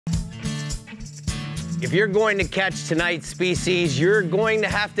If you're going to catch tonight's species, you're going to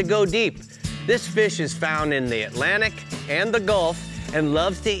have to go deep. This fish is found in the Atlantic and the Gulf and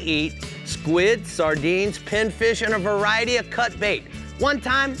loves to eat squid, sardines, pinfish, and a variety of cut bait. One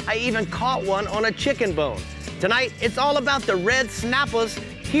time, I even caught one on a chicken bone. Tonight, it's all about the red snappers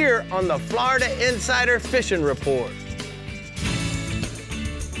here on the Florida Insider Fishing Report.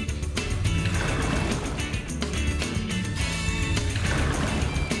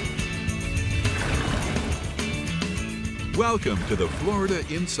 Welcome to the Florida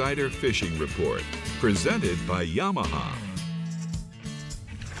Insider Fishing Report, presented by Yamaha.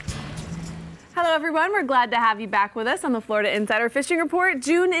 Hello everyone, we're glad to have you back with us on the Florida Insider Fishing Report.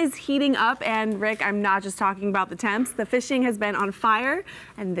 June is heating up, and Rick, I'm not just talking about the temps. The fishing has been on fire,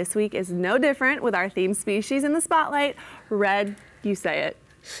 and this week is no different with our theme species in the spotlight. Red, you say it.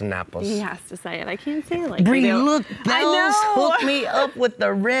 Snappers. He has to say it. I can't say it like Brie, look, I Bells know. hooked me up with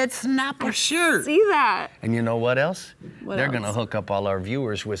the red snapper shirt. See that? And you know what else? They're else? gonna hook up all our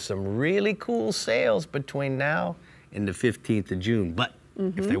viewers with some really cool sales between now and the 15th of June. But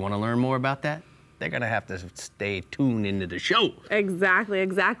if they wanna learn more about that, they're gonna have to stay tuned into the show. Exactly,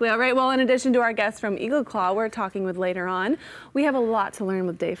 exactly. All right, well, in addition to our guests from Eagle Claw we're talking with later on, we have a lot to learn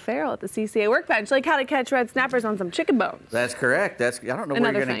with Dave Farrell at the CCA Workbench, like how to catch red snappers on some chicken bones. That's correct. I don't know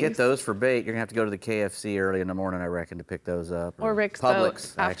where you're going to get those for bait. You're going to have to go to the KFC early in the morning, I reckon, to pick those up. Or Rick's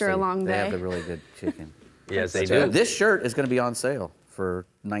Publix, Boat after a long day. They have the really good chicken. Yes, they do. This shirt is going to be on sale for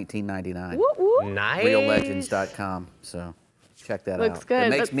 $19.99. Whoop, whoop. Nice. RealLegends.com. So check that out. Looks good. It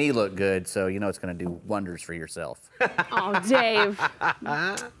makes me look good, so you know it's going to do wonders for yourself. Oh, Dave.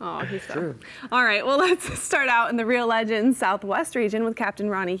 Oh, he's so. True. All right, well, let's start out in the Real Legends Southwest region with Captain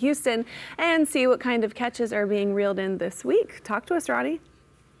Ronnie Houston and see what kind of catches are being reeled in this week. Talk to us, Ronnie.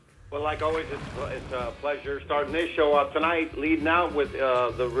 Well, like always, it's a pleasure starting this show out tonight, leading out with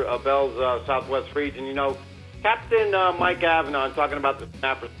the BEALLS Southwest region. You know, Captain Mike Avanon talking about the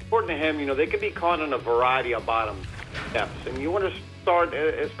snappers. According to him, you know, they can be caught in a variety of bottom depths. And you want to start,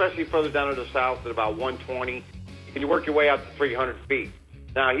 especially further down to the south at about 120, and you work your way out to 300 feet.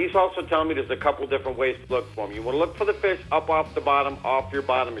 Now, he's also telling me there's a couple different ways to look for them. You want to look for the fish up off the bottom, off your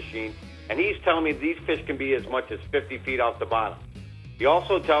bottom machine. And he's telling me these fish can be as much as 50 feet off the bottom. He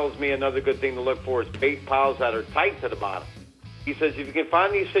also tells me another good thing to look for is bait piles that are tight to the bottom. He says if you can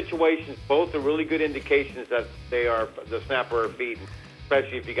find these situations, both are really good indications that the snapper are feeding,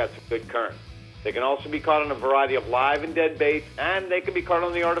 especially if you got some good current. They can also be caught on a variety of live and dead baits, and they can be caught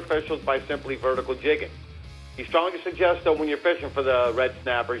on the artificials by simply vertical jigging. He strongly suggests, though, when you're fishing for the red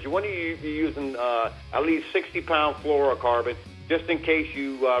snappers, you want to be using at least 60-pound fluorocarbon, just in case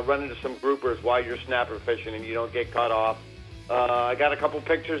you run into some groupers while you're snapper fishing and you don't get cut off. I got a couple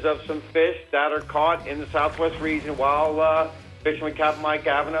pictures of some fish that are caught in the Southwest region while fishing with Captain Mike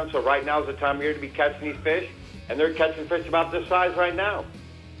Avanon. So right now is the time of year to be catching these fish, and they're catching fish about this size right now.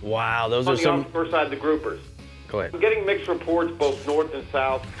 Wow, those are some... On the offshore side, the groupers. Go ahead. I'm getting mixed reports both north and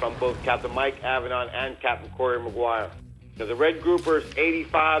south from both Captain Mike Avanon and Captain Corey McGuire. Now, the red grouper is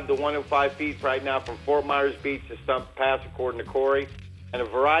 85 to 105 feet right now from Fort Myers Beach to Stump Pass, according to Corey, and a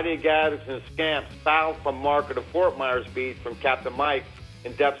variety of gathers and scamps south from Marker to Fort Myers Beach from Captain Mike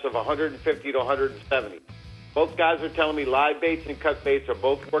in depths of 150 to 170. Both guys are telling me live baits and cut baits are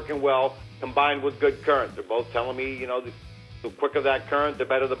both working well, combined with good current. They're both telling me, you know, the quicker that current, the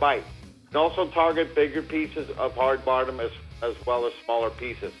better the bite. You can also target bigger pieces of hard bottom as well as smaller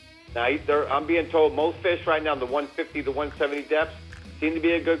pieces. Now, I'm being told most fish right now in the 150 to 170 depths seem to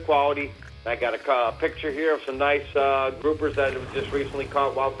be a good quality. I got a picture here of some nice groupers that have just recently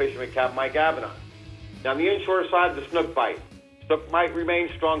caught while fishing with Captain Mike Avanon. Now, on the inshore side, the snook bite. Snook might remain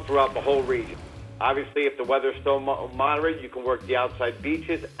strong throughout the whole region. Obviously, if the weather's still moderate, you can work the outside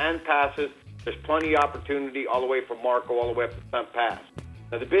beaches and passes. There's plenty of opportunity all the way from Marco all the way up to Stump Pass.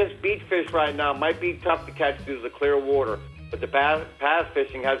 Now, the beach fish right now might be tough to catch due to the clear water, but the pass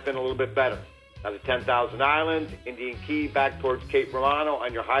fishing has been a little bit better. Now, the 10,000 Islands, Indian Key back towards Cape Romano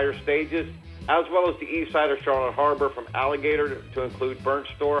on your higher stages, as well as the east side of Charlotte Harbor from Alligator to include Burnt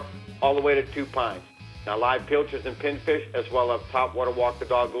Store all the way to Two Pines. Now, live pilchards and pinfish, as well as topwater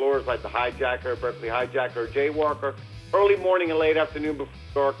walk-the-dog lures like the hijacker, Berkeley hijacker, or jaywalker, early morning and late afternoon before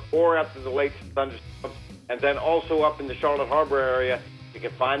dark or after the late thunderstorms. And then also up in the Charlotte Harbor area, you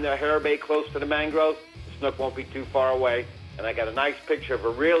can find the hairbait close to the mangroves. The snook won't be too far away. And I got a nice picture of a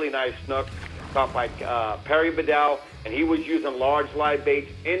really nice snook caught by Perry Bedell, and he was using large live baits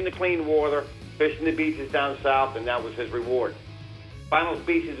in the clean water, fishing the beaches down south, and that was his reward. Final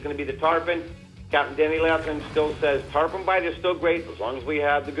species is going to be the tarpon. Captain Denny Latham still says tarpon bite is still great as long as we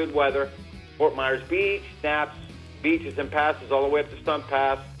have the good weather. Fort Myers Beach, snaps, beaches and passes all the way up to Stump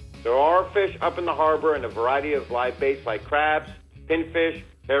Pass. There are fish up in the harbor and a variety of live baits like crabs, pinfish,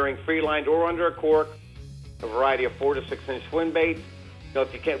 herring, free-lined or under a cork, a variety of 4 to 6 inch swim baits. You know,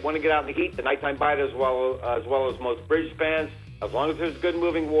 if you can't want to get out in the heat, the nighttime bite as well as most bridge spans, as long as there's good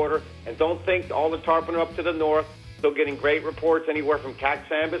moving water. And don't think all the tarpon are up to the north. Still getting great reports anywhere from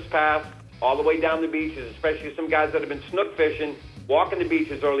Caxambas Pass all the way down the beaches, especially some guys that have been snook fishing, walking the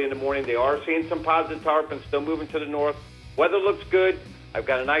beaches early in the morning. They are seeing some positive tarpon still moving to the north. Weather looks good. I've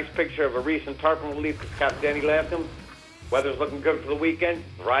got a nice picture of a recent tarpon release with Capt. Danny Latham. Weather's looking good for the weekend.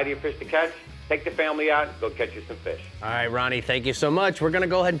 Variety of fish to catch. Take the family out and go catch you some fish. All right, Ronnie, thank you so much. We're going to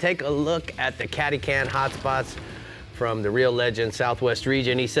go ahead and take a look at the Catty Can hotspots from the Real Legend Southwest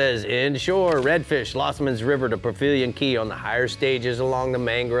region. He says inshore, redfish, Lossman's River to Pavilion Key on the higher stages along the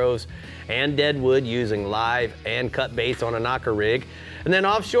mangroves and deadwood using live and cut baits on a knocker rig. And then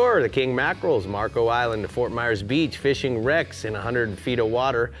offshore, the king mackerels, Marco Island to Fort Myers Beach, fishing wrecks in 100 feet of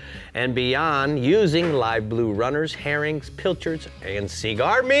water and beyond using live blue runners, herrings, pilchards, and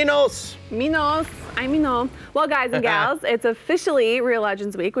cigar minos. Minos, I mino. Well, guys and gals, it's officially Real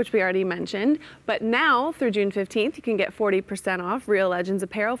Legends Week, which we already mentioned. But now, through June 15th, you can get 40% off Real Legends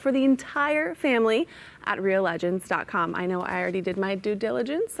apparel for the entire family at reallegends.com. I know I already did my due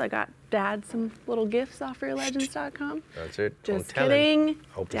diligence. I got Dad some little gifts off reallegends.com. That's it. Just kidding.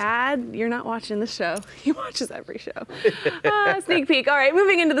 Dad, you're not watching the show. He watches every show. Sneak peek. All right,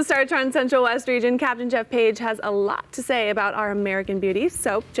 moving into the STARTRON Central West region, Captain Jeff Page has a lot to say about our American beauties.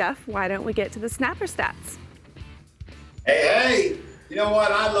 So, Jeff, why don't we get to the snapper stats? Hey, you know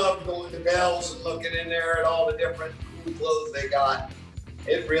what? I love going to BEALLS and looking in there at all the different cool clothes they got.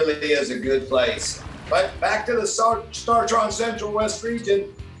 It really is a good place. But back to the STARTRON Central West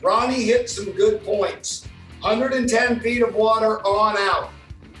region, Ronnie hit some good points. 110 feet of water on out.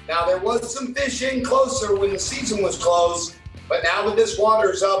 Now, there was some fishing closer when the season was closed, but now that this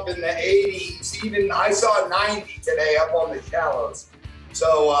water's up in the 80s, even I saw 90 today up on the shallows.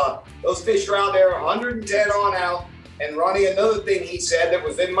 So those fish are out there 110 on out. And Ronnie, another thing he said that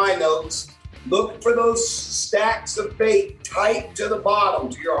was in my notes, look for those stacks of bait tight to the bottom,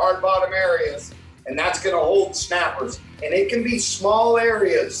 to your hard bottom areas. And that's going to hold snappers. And it can be small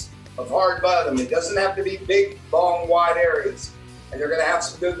areas of hard bottom. It doesn't have to be big, long, wide areas. And they're going to have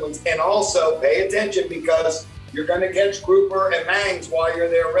some good ones. And also pay attention because you're going to catch grouper and mangs while you're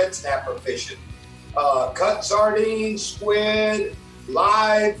there red snapper fishing. Cut sardines, squid,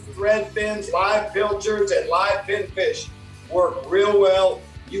 live thread fins, live pilchards, and live pinfish work real well.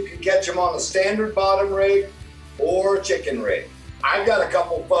 You can catch them on a standard bottom rig or chicken rig. I've got a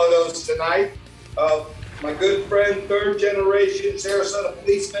couple photos tonight of my good friend, third generation Sarasota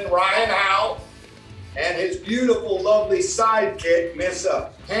policeman Ryan Howe and his beautiful, lovely sidekick, Miss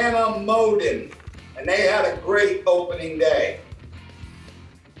Hannah Moden. And they had a great opening day.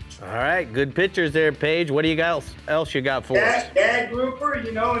 All right, good pictures there, Paige. What do you got else you got for us? Dad grouper,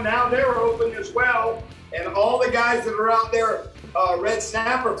 you know, and now they're open as well. And all the guys that are out there red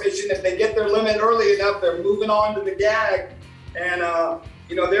snapper fishing, if they get their limit early enough, they're moving on to the gag. And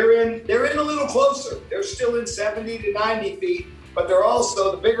you know, they're in a little closer. They're still in 70 to 90 feet, but they're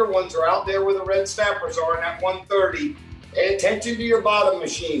also, the bigger ones are out there where the red snappers are in at 130. Pay attention to your bottom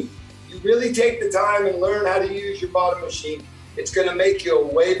machine. You really take the time and learn how to use your bottom machine. It's going to make you a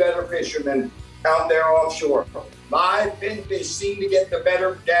way better fisherman out there offshore. Live pinfish seem to get the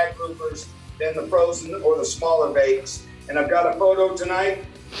better gag groupers than the frozen or the smaller baits. And I've got a photo tonight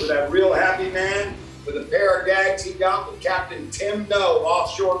with that real happy man with a pair of gags he got with Captain Tim Noe,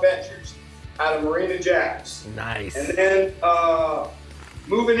 Offshore Ventures, out of Marina Jacks. Nice. And then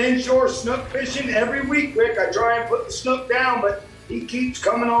moving inshore snook fishing every week, Rick. I try and put the snook down, but he keeps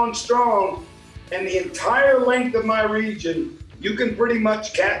coming on strong. And the entire length of my region, you can pretty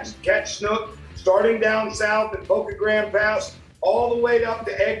much catch snook, starting down south at Boca Grande Pass, all the way up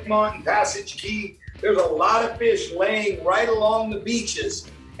to Egmont and Passage Key. There's a lot of fish laying right along the beaches.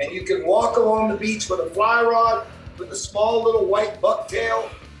 And you can walk along the beach with a fly rod, with a small little white bucktail,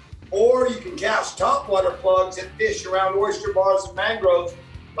 or you can cast topwater plugs and fish around oyster bars and mangroves,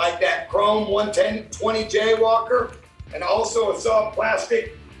 like that chrome 110-20 Jaywalker, and also a soft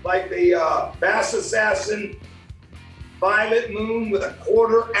plastic like the Bass Assassin Violet Moon with a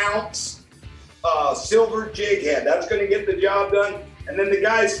 1/4 ounce silver jig head. That's going to get the job done. And then the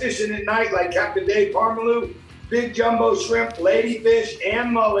guys fishing at night, like Captain Dave Parmalu, big jumbo shrimp, ladyfish,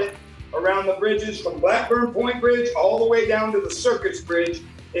 and mullet around the bridges from Blackburn Point Bridge all the way down to the Circus Bridge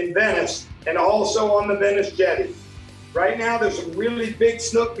in Venice, and also on the Venice Jetty. Right now, there's some really big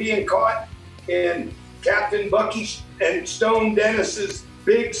snook being caught in Captain Bucky and Stone Dennis's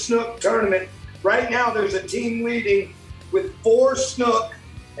big snook tournament. Right now, there's a team leading with 4 snook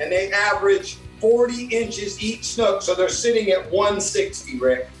and they average 40 inches each snook, so they're sitting at 160,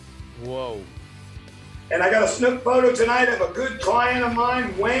 Rick. Whoa. And I got a snook photo tonight of a good client of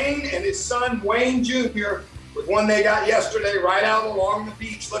mine, Wayne, and his son, Wayne Jr., with one they got yesterday right out along the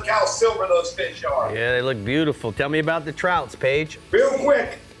beach. Look how silver those fish are. Yeah, they look beautiful. Tell me about the trouts, Paige. Real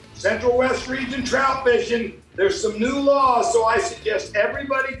quick, Central West Region trout fishing, there's some new laws, so I suggest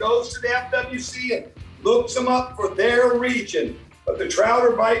everybody goes to the FWC and looks them up for their region. But the trout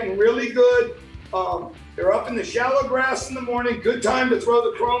are biting really good. They're up in the shallow grass in the morning, good time to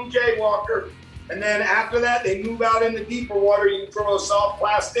throw the chrome jaywalker. And then after that, they move out in the deeper water. You can throw a soft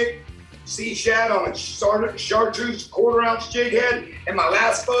plastic sea shad on a chartreuse 1/4 ounce jig head. And my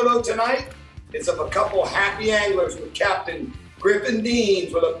last photo tonight is of a couple happy anglers with Captain Griffin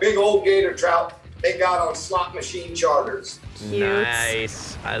Deans with a big old gator trout they got on slot machine charters. Cute.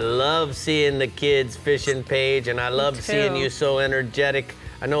 Nice. I love seeing the kids fishing, Paige, and I love seeing you so energetic.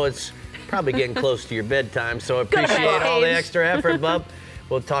 I know it's probably getting close to your bedtime, so I appreciate all the extra effort, bub.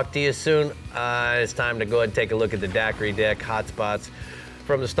 We'll talk to you soon. It's time to go ahead and take a look at the daiquiri deck hotspots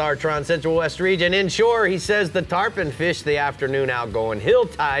from the STARTRON Central West Region. Inshore, he says the tarpon fish the afternoon outgoing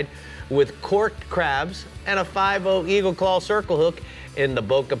hilltide with corked crabs and a 5/0 Eagle Claw circle hook in the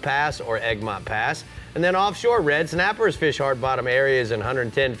Boca Pass or Egmont Pass. And then offshore, red snappers fish hard bottom areas in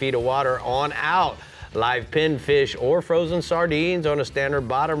 110 feet of water on out. Live pinfish or frozen sardines on a standard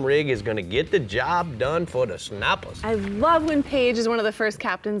bottom rig is going to get the job done for the snappers. I love when Paige is one of the first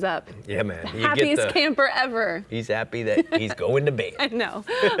captains up. Yeah, man. The happiest camper ever. He's happy that he's going to bed. I know.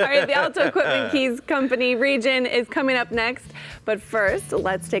 All right, the Alto Equipment Keys Company region is coming up next. But first,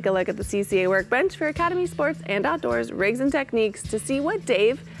 let's take a look at the CCA workbench for Academy Sports and Outdoors rigs and techniques to see what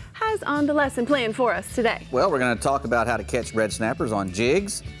Dave has on the lesson plan for us today. Well, we're going to talk about how to catch red snappers on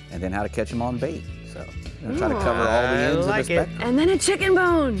jigs and then how to catch them on bait. So we're going to try to cover all the ends of the spectrum. And then a chicken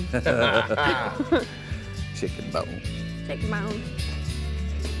bone. Chicken bone. Chicken bone.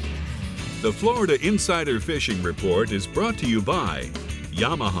 The Florida Insider Fishing Report is brought to you by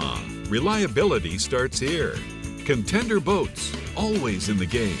Yamaha. Reliability starts here. Contender Boats, always in the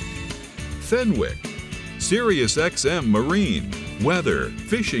game. Fenwick. SiriusXM Marine. Weather,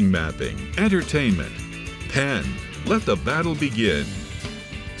 fishing mapping, entertainment. Penn. Let the battle begin.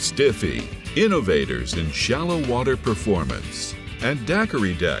 Stiffy. Innovators in shallow water performance. And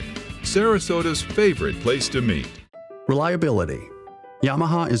Daiquiri Deck, Sarasota's favorite place to meet. Reliability.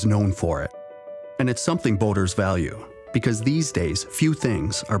 Yamaha is known for it. And it's something boaters value, because these days, few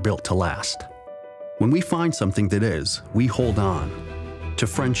things are built to last. When we find something that is, we hold on to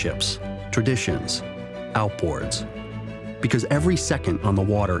friendships, traditions, outboards. Because every second on the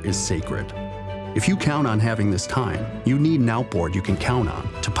water is sacred. If you count on having this time, you need an outboard you can count on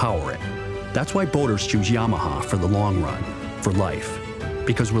to power it. That's why boaters choose Yamaha for the long run, for life,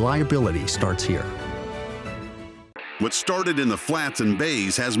 because reliability starts here. What started in the flats and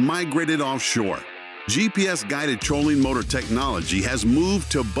bays has migrated offshore. GPS-guided trolling motor technology has moved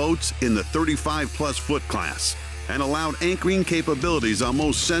to boats in the 35-plus foot class and allowed anchoring capabilities on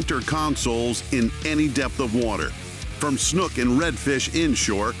most center consoles in any depth of water. From snook and redfish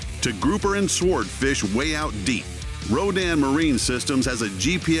inshore to grouper and swordfish way out deep, Rodan Marine Systems has a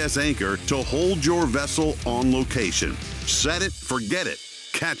GPS anchor to hold your vessel on location. Set it, forget it,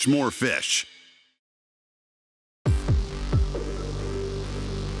 catch more fish.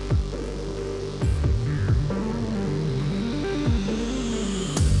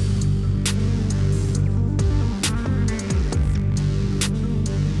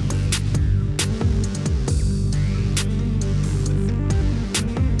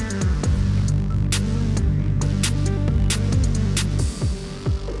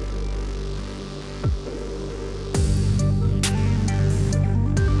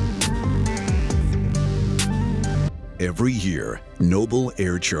 Every year, Noble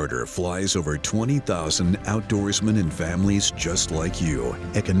Air Charter flies over 20,000 outdoorsmen and families just like you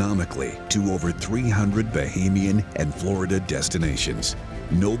economically to over 300 Bahamian and Florida destinations.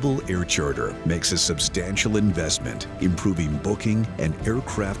 Noble Air Charter makes a substantial investment improving booking and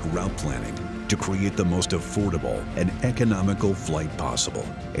aircraft route planning to create the most affordable and economical flight possible.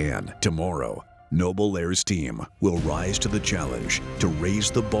 And tomorrow, Noble Air's team will rise to the challenge to raise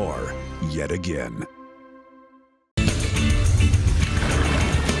the bar yet again.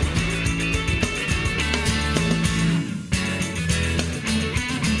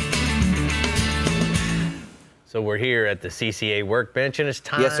 So we're here at the CCA workbench, and it's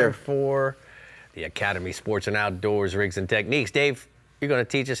time for the Academy Sports and Outdoors Rigs and Techniques. Dave, you're going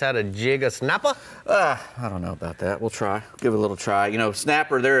to teach us how to jig a snapper? I don't know about that. We'll try. Give it a little try. You know,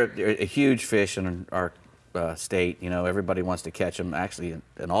 snapper, they're a huge fish in our state. You know, everybody wants to catch them actually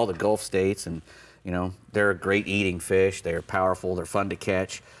in all the Gulf states, and you know, they're great eating fish. They're powerful. They're fun to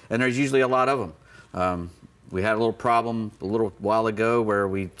catch, and there's usually a lot of them. We had a little problem a little while ago where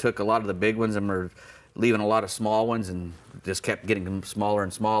we took a lot of the big ones and were leaving a lot of small ones, and just kept getting them smaller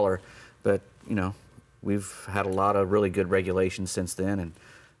and smaller. But you know, we've had a lot of really good regulations since then,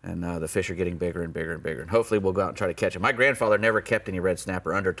 and the fish are getting bigger and bigger and bigger. And hopefully we'll go out and try to catch them. My grandfather never kept any red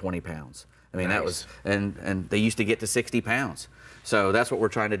snapper under 20 pounds. I mean, that was, and they used to get to 60 pounds. So that's what we're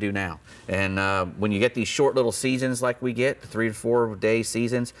trying to do now. And when you get these short little seasons like we get, 3 to 4 day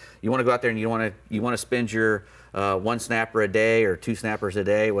seasons, you want to go out there and you want to spend your 1 snapper a day or 2 snappers a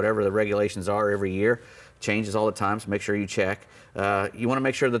day, whatever the regulations are every year. Changes all the time, so make sure you check. You want to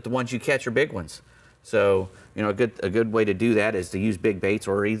make sure that the ones you catch are big ones. So, you know, a good way to do that is to use big baits,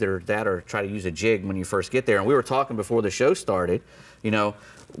 or either that or try to use a jig when you first get there. And we were talking before the show started, you know,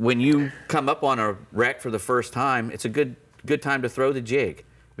 when you come up on a wreck for the first time, it's a good time to throw the jig,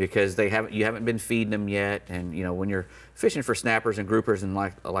 because you haven't been feeding them yet. And you know, when you're fishing for snappers and groupers and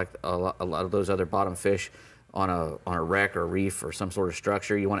like a lot of those other bottom fish on a wreck or a reef or some sort of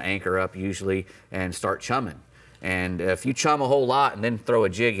structure, you want to anchor up usually and start chumming. And if you chum a whole lot and then throw a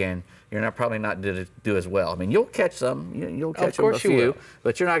jig in, you're probably not going to do as well. I mean, you'll catch some, you'll catch a few,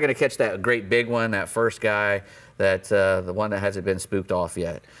 but you're not going to catch that great big one, that first guy, that the one that hasn't been spooked off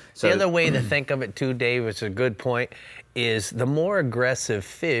yet. So the other way to think of it too, Dave, it's a good point, is the more aggressive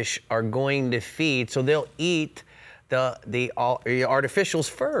fish are going to feed, so they'll eat the artificials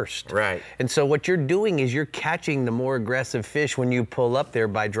first. Right. And so what you're doing is you're catching the more aggressive fish when you pull up there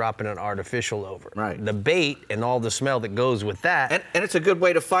by dropping an artificial over. Right. The bait and all the smell that goes with that. And it's a good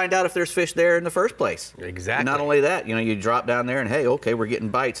way to find out if there's fish there in the first place. Exactly. And not only that, you know, you drop down there and hey, okay, we're getting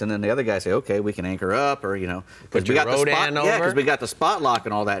bites, and then the other guys say, okay, we can anchor up, or you know, because we got the spot. Yeah, because we got the spot lock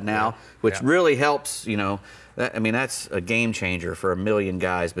and all that now, which really helps. You know, I mean, that's a game changer for a million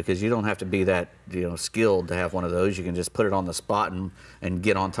guys, because you don't have to be that, you know, skilled to have one of those. You can just put it on the spot and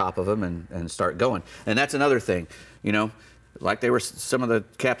get on top of them and start going. And that's another thing, you know, like some of the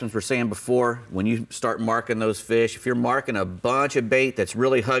captains were saying before, when you start marking those fish, if you're marking a bunch of bait that's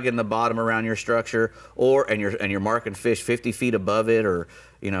really hugging the bottom around your structure, and you're marking fish 50 feet above it, or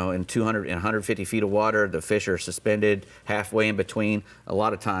you know, in 200 and 150 feet of water, the fish are suspended halfway in between. A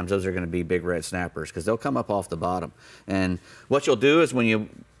lot of times those are going to be big red snappers, because they'll come up off the bottom. And what you'll do is when you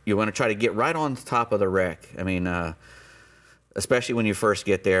want to try to get right on top of the wreck. I mean, especially when you first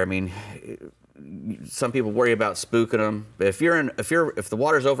get there. I mean, some people worry about spooking them, but if the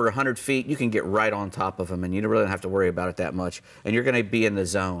water's over 100 feet, you can get right on top of them, and you really don't have to worry about it that much. And you're going to be in the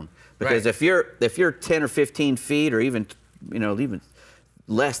zone, because if you're 10 or 15 feet, or even, you know, even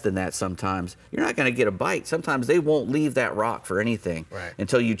less than that, sometimes you're not going to get a bite. Sometimes they won't leave that rock for anything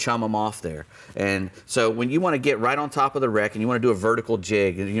until you chum them off there. And so when you want to get right on top of the wreck and you want to do a vertical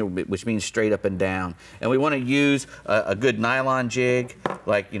jig, you know, which means straight up and down, and we want to use a good nylon jig,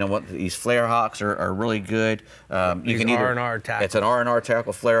 like, you know, what these flare hawks are really good. You can either R&R tackle. It's an R&R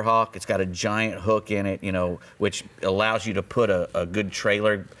tackle flare hawk. It's got a giant hook in it, you know, which allows you to put a good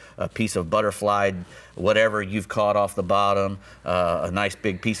trailer, a piece of butterfly, whatever you've caught off the bottom, a nice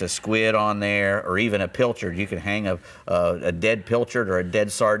big piece of squid on there, or even a pilchard. You can hang a dead pilchard or a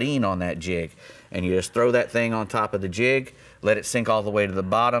dead sardine on that jig, and you just throw that thing on top of the jig, let it sink all the way to the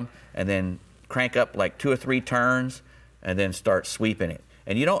bottom, and then crank up like 2 or 3 turns, and then start sweeping it.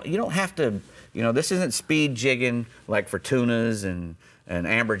 And you don't have to, you know, this isn't speed jigging like for tunas and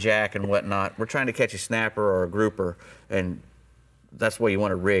amberjack and whatnot. We're trying to catch a snapper or a grouper, and that's the way you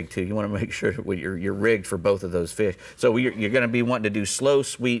want to rig too. You want to make sure that you're rigged for both of those fish. So you're going to be wanting to do slow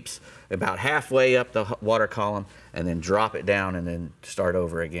sweeps about halfway up the water column, and then drop it down, and then start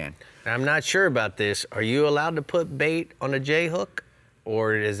over again. I'm not sure about this. Are you allowed to put bait on a J hook,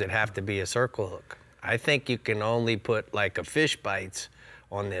 or does it have to be a circle hook? I think you can only put like a FISHBITES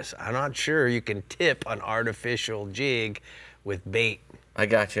on this. I'm not sure you can tip an artificial jig with bait. I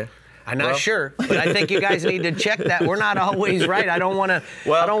got you. I'm not sure, but I think you guys need to check that. We're not always right. I don't want to.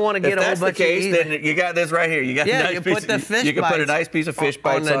 Well, I don't want to get a whole bunch of. If that's the case, then you got this right here. You got you put the FISHBITES. You can put a nice piece of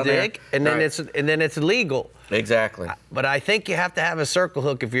FISHBITES on the dig, and then it's legal. Exactly. But I think you have to have a circle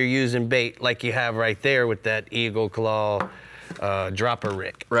hook if you're using bait, like you have right there with that Eagle Claw dropper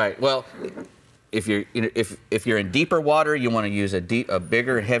rig. Right. Well, if you're in deeper water, you want to use a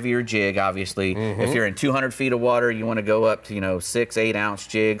bigger, heavier jig, obviously. If you're in 200 feet of water, you want to go up to, you know, 6, 8 ounce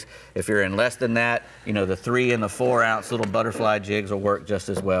jigs. If you're in less than that, you know, the 3 and the 4 ounce little butterfly jigs will work just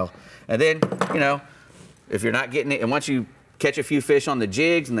as well. And then, you know, if you're not getting it, and once you catch a few fish on the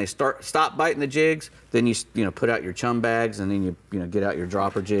jigs and they stop biting the jigs, then you put out your chum bags, and then you get out your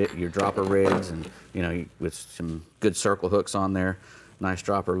dropper rigs, and with some good circle hooks on there, nice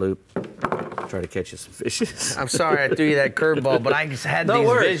dropper loop. Try to catch you some fishes. I'm sorry I threw you that curveball, but I just had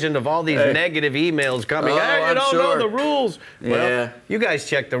vision of all these negative emails coming. Hey, you don't know the rules. Yeah. Well, you guys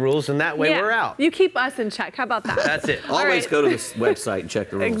check the rules, and that way we're out. You keep us in check. How about that? That's it. Always go to this website and check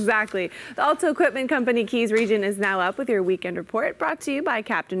the rules. Exactly. The Alto Equipment Company Keys region is now up with your weekend report, brought to you by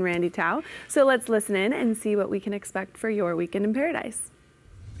Captain Randy Tao. So let's listen in and see what we can expect for your weekend in paradise.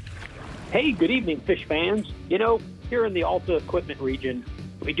 Hey, good evening, fish fans. Here in the Alta Equipment region,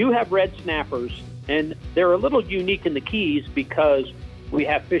 we do have red snappers, and they're a little unique in the Keys because we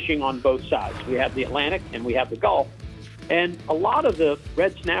have fishing on both sides. We have the Atlantic and we have the Gulf. And a lot of the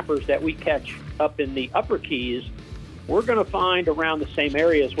red snappers that we catch up in the upper Keys, we're going to find around the same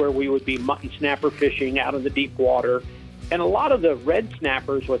areas where we would be mutton snapper fishing out in the deep water. And a lot of the red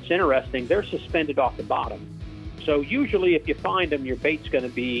snappers, what's interesting, they're suspended off the bottom. So usually if you find them, your bait's going to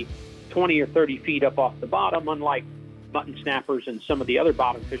be 20 or 30 feet up off the bottom, unlike mutton snappers and some of the other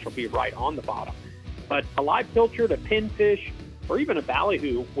bottom fish will be right on the bottom. But a live pilchard, a pinfish, or even a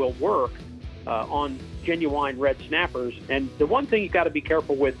ballyhoo will work on genuine red snappers. And the one thing you've got to be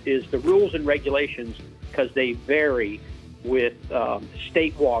careful with is the rules and regulations, because they vary with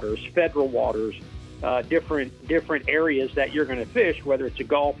state waters, federal waters, different areas that you're going to fish, whether it's a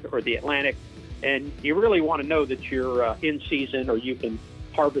Gulf or the Atlantic. And you really want to know that you're in season, or you can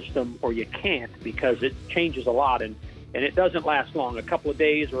harvest them, or you can't, because it changes a lot. And it doesn't last long. A couple of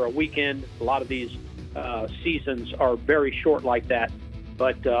days or a weekend. A lot of these seasons are very short like that.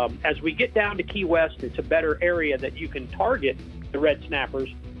 But as we get down to Key West, it's a better area that you can target the red snappers.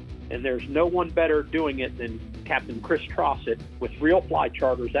 And there's no one better doing it than Captain Chris Trossett with Real Fly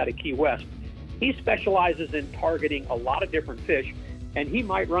Charters out of Key West. He specializes in targeting a lot of different fish. And he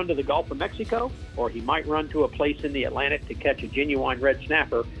might run to the Gulf of Mexico, or he might run to a place in the Atlantic to catch a genuine red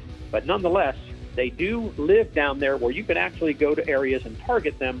snapper. But nonetheless, they do live down there where you can actually go to areas and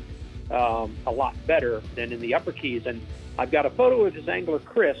target them a lot better than in the upper Keys. And I've got a photo of his angler,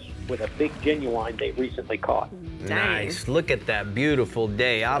 Chris, with a big genuine they recently caught. Nice. Look at that beautiful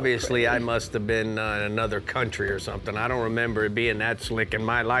day. Obviously, I must have been in another country or something. I don't remember it being that slick in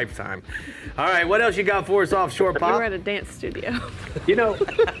my lifetime. All right, what else you got for us offshore, Pop? We're at a dance studio.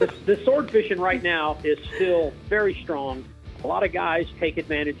 The sword fishing right now is still very strong. A lot of guys take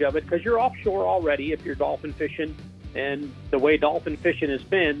advantage of it because you're offshore already if you're dolphin fishing. And the way dolphin fishing has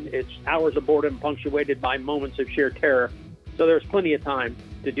been, it's hours of boredom punctuated by moments of sheer terror. So there's plenty of time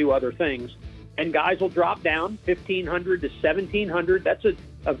to do other things. And guys will drop down 1,500 to 1,700. That's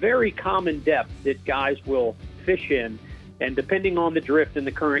a very common depth that guys will fish in. And depending on the drift and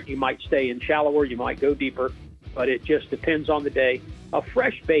the current, you might stay in shallower, you might go deeper, but it just depends on the day. A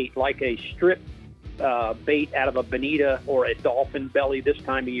fresh bait like a strip bait out of a bonita or a dolphin belly this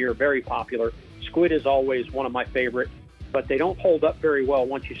time of year, very popular. Squid is always one of my favorite, but they don't hold up very well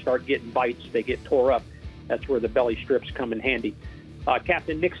once you start getting bites. They get tore up. That's where the belly strips come in handy.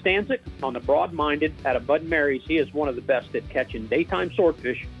 Captain Nick Stanzik on the Broad-Minded out of Bud Mary's. He is one of the best at catching daytime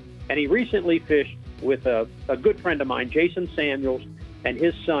swordfish, and he recently fished with a good friend of mine, Jason Samuels, and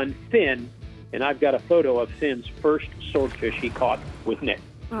his son, Finn, and I've got a photo of Finn's first swordfish he caught with Nick.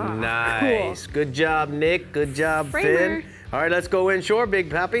 Oh, nice. Cool. Good job, Nick. Good job, Framer. Finn. All right, let's go inshore, Big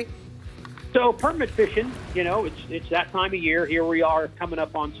Pappy. So permit fishing, it's that time of year. Here we are coming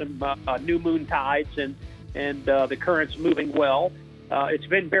up on some new moon tides, and the current's moving well. It's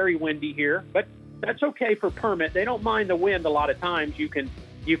been very windy here, but that's okay for permit. They don't mind the wind a lot of times. You can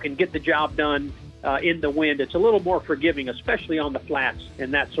get the job done in the wind. It's a little more forgiving, especially on the flats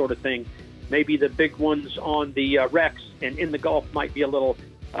and that sort of thing. Maybe the big ones on the wrecks and in the Gulf might be a little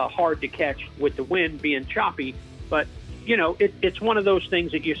hard to catch with the wind being choppy, but it's one of those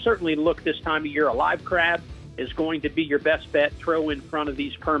things that you certainly look this time of year. A live crab is going to be your best bet. Throw in front of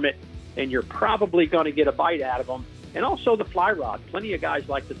these permit, and you're probably going to get a bite out of them. And also the fly rod. Plenty of guys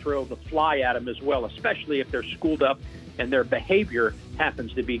like to throw the fly at them as well, especially if they're schooled up and their behavior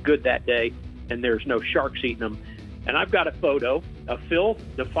happens to be good that day and there's no sharks eating them. And I've got a photo of Phil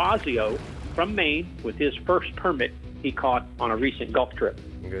DeFazio from Maine with his first permit he caught on a recent Gulf trip.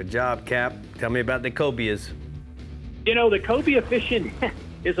 Good job, Cap. Tell me about the cobias. The cobia fishing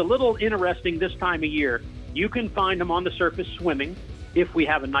is a little interesting this time of year. You can find them on the surface swimming if we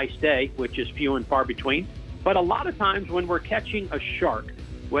have a nice day, which is few and far between. But a lot of times when we're catching a shark,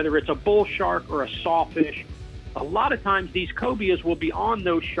 whether it's a bull shark or a sawfish, a lot of times these cobias will be on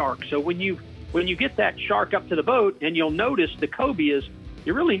those sharks. So when you get that shark up to the boat and you'll notice the cobias,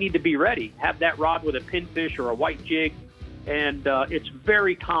 you really need to be ready. Have that rod with a pinfish or a white jig, And it's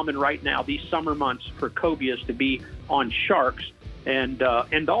very common right now, these summer months, for cobias to be on sharks. And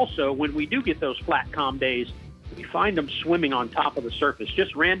also, when we do get those flat, calm days, we find them swimming on top of the surface,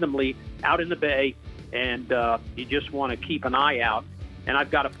 just randomly out in the bay, and you just want to keep an eye out. And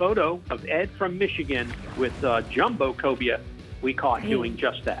I've got a photo of Ed from Michigan with jumbo cobia we caught doing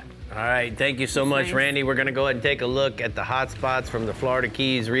just that. All right, thank you so much, Randy. We're gonna go ahead and take a look at the hot spots from the Florida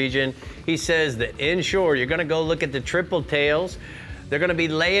Keys region. He says that inshore, you're gonna go look at the triple tails. They're gonna be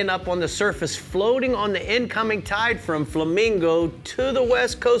laying up on the surface, floating on the incoming tide from Flamingo to the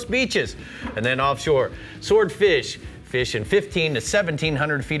West Coast beaches. And then offshore, swordfish, fish in 15 to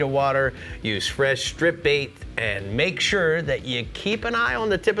 1,700 feet of water. Use fresh strip bait and make sure that you keep an eye on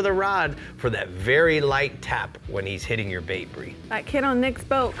the tip of the rod for that very light tap when he's hitting your bait, Brie. That kid on Nick's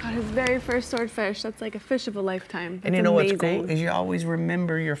boat caught his very first swordfish. That's like a fish of a lifetime. That's and you know amazing. what's cool is you always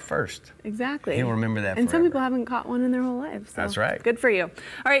remember your first. Exactly. You'll remember that And forever. some people haven't caught one in their whole life. So that's right. Good for you. All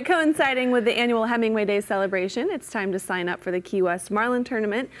right, coinciding with the annual Hemingway Day celebration, it's time to sign up for the Key West Marlin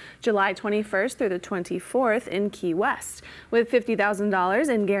Tournament, July 21st through the 24th in Key West. With $50,000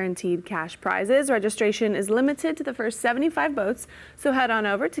 in guaranteed cash prizes, registration is limited to the first 75 boats, so head on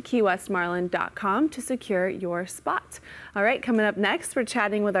over to keywestmarlin.com to secure your spot. All right, coming up next, we're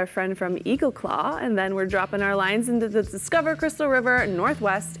chatting with our friend from Eagle Claw, and then we're dropping our lines into the Discover Crystal River,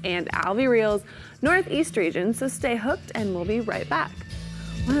 Northwest, and ALVEY Reels, Northeast region, so stay hooked, and we'll be right back.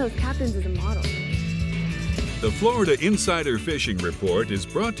 One of those captains is a model. The Florida Insider Fishing Report is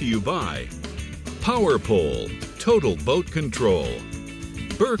brought to you by Power Pole, Total Boat Control,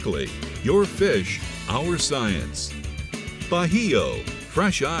 Berkeley, your fish, our science, Bajío,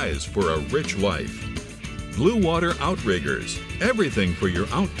 fresh eyes for a rich life, Blue Water Outriggers, everything for your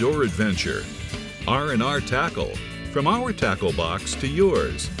outdoor adventure, R&R Tackle, from our tackle box to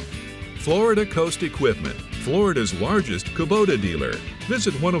yours, Florida Coast Equipment, Florida's largest Kubota dealer.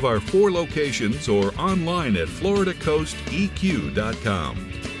 Visit one of our 4 locations or online at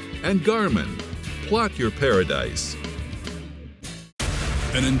floridacoasteq.com. And Garmin, plot your paradise.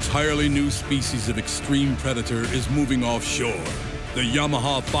 An entirely new species of extreme predator is moving offshore. The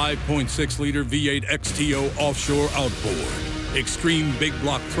Yamaha 5.6-liter V8 XTO offshore outboard. Extreme big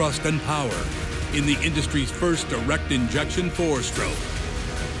block thrust and power in the industry's first direct injection 4-stroke.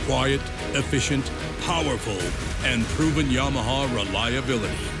 Quiet, efficient, powerful, and proven Yamaha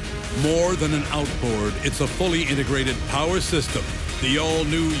reliability. More than an outboard, it's a fully integrated power system. The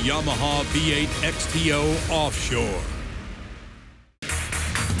all-new Yamaha V8 XTO offshore.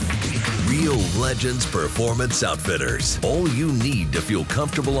 Real Legends Performance Outfitters. All you need to feel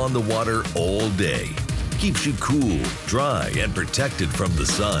comfortable on the water all day. Keeps you cool, dry, and protected from the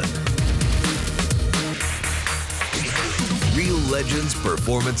sun. Real Legends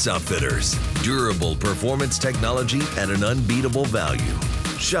Performance Outfitters. Durable performance technology at an unbeatable value.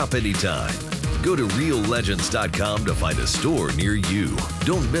 Shop anytime. Go to reallegends.com to find a store near you.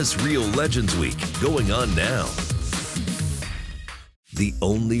 Don't miss Real Legends Week, going on now. The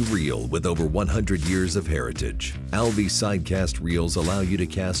only reel with over 100 years of heritage. ALVEY Sidecast reels allow you to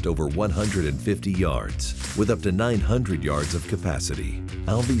cast over 150 yards with up to 900 yards of capacity.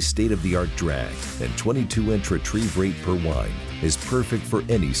 ALVEY's state-of-the-art drag and 22-inch retrieve rate per wine is perfect for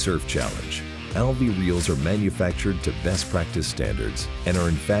any surf challenge. ALVEY reels are manufactured to best practice standards and are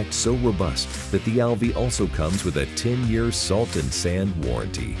in fact so robust that the ALVEY also comes with a 10-year salt and sand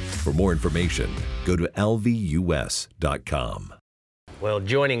warranty. For more information, go to alveus.com. Well,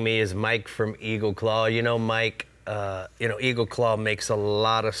 joining me is Mike from Eagle Claw. You know, Mike, Eagle Claw makes a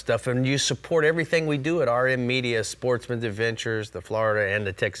lot of stuff, and you support everything we do at RM Media, Sportsman's Adventures, the Florida and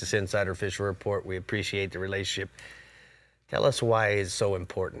the Texas Insider Fishing Report. We appreciate the relationship. Tell us why it's so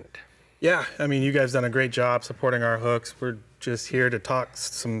important. Yeah, I mean, you guys done a great job supporting our hooks. We're just here to talk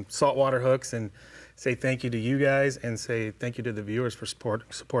some saltwater hooks and say thank you to you guys and say thank you to the viewers for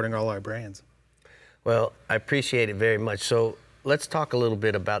supporting all our brands. Well, I appreciate it very much. So let's talk a little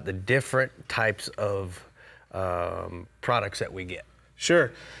bit about the different types of products that we get.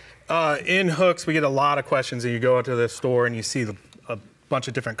 Sure. In hooks, we get a lot of questions, and you go into the store and you see a bunch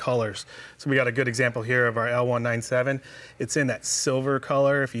of different colors. So we got a good example here of our L197. It's in that silver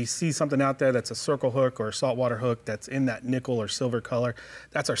color. If you see something out there that's a circle hook or a saltwater hook that's in that nickel or silver color,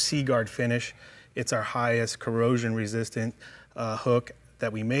 that's our Sea Guard finish. It's our highest corrosion resistant hook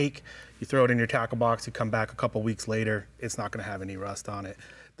that we make. You throw it in your tackle box, you come back a couple weeks later, it's not gonna have any rust on it.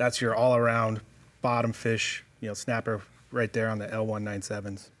 That's your all around bottom fish, snapper right there on the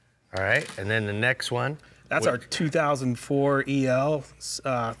L197s. All right, and then the next one. That's our 2004 EL.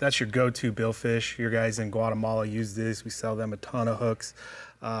 That's your go-to billfish. Your guys in Guatemala use this. We sell them a ton of hooks.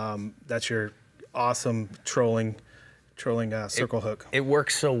 That's your awesome trolling trolling circle hook. It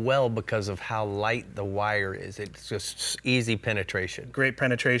works so well because of how light the wire is. It's just easy penetration. Great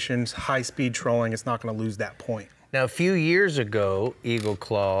penetrations, high speed trolling. It's not going to lose that point. Now, a few years ago, Eagle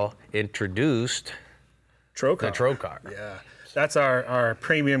Claw introduced Trocar. The Trocar. Yeah, that's our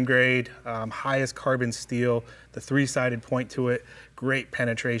premium grade, highest carbon steel, the 3-sided point to it, great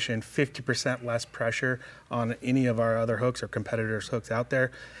penetration, 50% less pressure on any of our other hooks or competitors' hooks out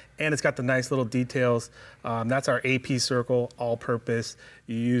there. And it's got the nice little details. That's our AP circle, all-purpose.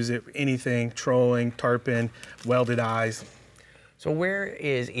 You use it anything, trolling, tarpon, welded eyes. So where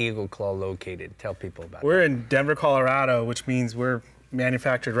is Eagle Claw located? Tell people about it. We're in Denver, Colorado, which means we're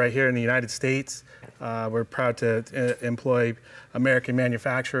manufactured right here in the United States. We're proud to employ American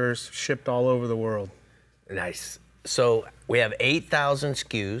manufacturers, shipped all over the world. Nice. So we have 8,000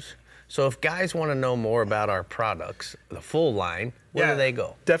 SKUs. So if guys want to know more about our products, the full line, where do they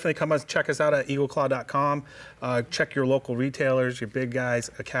go? Definitely come check us out at eagleclaw.com. Check your local retailers, your big guys,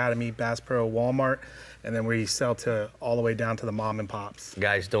 Academy, Bass Pro, Walmart, and then we sell to all the way down to the mom and pops.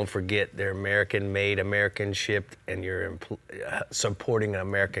 Guys, don't forget they're American made, American shipped, and you're supporting an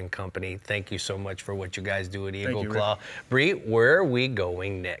American company. Thank you so much for what you guys do at Eagle Claw. Brie, where are we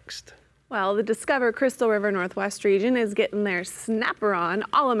going next? Well, the Discover Crystal River Northwest region is getting their snapper on,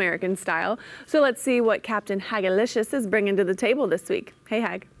 all-American style. So let's see what Captain Hagalicious is bringing to the table this week. Hey,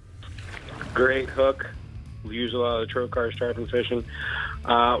 Hag. Great hook. We use a lot of the Trocar tarpon fishing.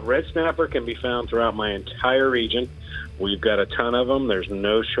 Red snapper can be found throughout my entire region. We've got a ton of them. There's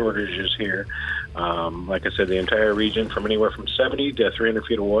no shortages here. Like I said, the entire region, from anywhere from 70 to 300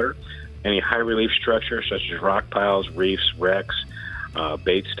 feet of water. Any high relief structures such as rock piles, reefs, wrecks,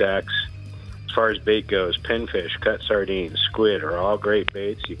 bait stacks. As far as bait goes, pinfish, cut sardines, squid are all great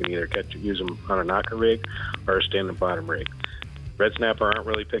baits. You can either use them on a knocker rig or a standing bottom rig. Red snapper aren't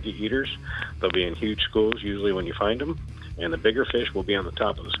really picky eaters. They'll be in huge schools usually when you find them, and the bigger fish will be on the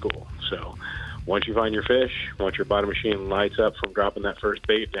top of the school. So once you find your fish, once your bottom machine lights up from dropping that first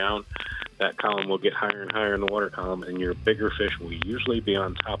bait down, that column will get higher and higher in the water column, and your bigger fish will usually be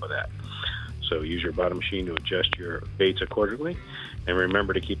on top of that. So use your bottom machine to adjust your baits accordingly. And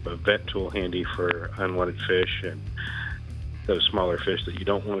remember to keep a vet tool handy for unwanted fish and those smaller fish that you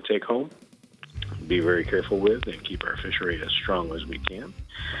don't want to take home. Be very careful with and keep our fishery as strong as we can.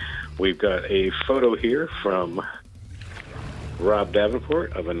 We've got a photo here from Rob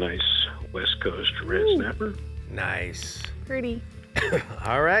Davenport of a nice West Coast red snapper. Nice. Pretty.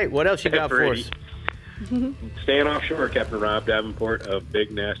 All right, what else you got for us? Staying offshore, Captain Rob Davenport of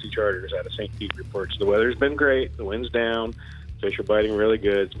Big Nasty Charters out of St. Pete reports the weather's been great, the wind's down, fish are biting really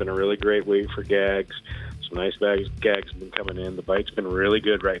good. It's been a really great week for gags. Some nice gags have been coming in. The bite's been really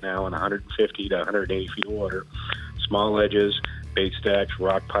good right now in 150 to 180 feet of water. Small ledges, bait stacks,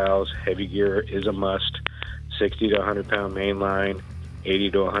 rock piles, heavy gear is a must. 60 to 100 pound main line,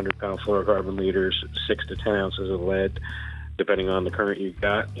 80 to 100 pound fluorocarbon leaders, 6 to 10 ounces of lead, depending on the current you've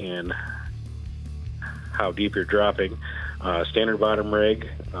got and how deep you're dropping. Standard bottom rig,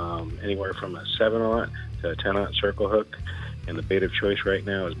 anywhere from a 7-aught to a 10-aught circle hook. And the bait of choice right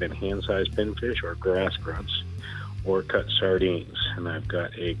now has been hand-sized pinfish or grass grunts or cut sardines. And I've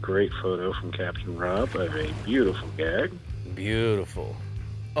got a great photo from Captain Rob of a beautiful gag. Beautiful.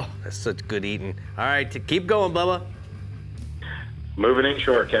 Oh, that's such good eating. All right, keep going, Bubba. Moving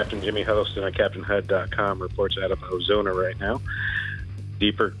inshore, Captain Jimmy Huddleston at CaptainHUD.com reports out of Ozona right now.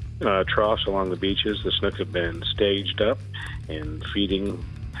 Deeper troughs along the beaches, the snooks have been staged up and feeding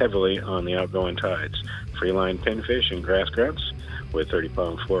heavily on the outgoing tides. Freeline pinfish and grass grunts with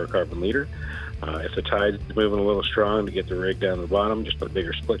 30-pound fluorocarbon leader. If the tide's moving a little strong, to get the rig down to the bottom, just a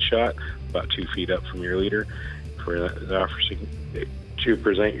bigger split shot, about 2 feet up from your leader, for to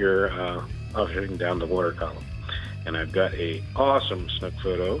present your offering down the water column. And I've got a awesome snook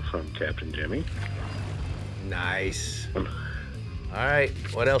photo from Captain Jimmy. Nice. All right,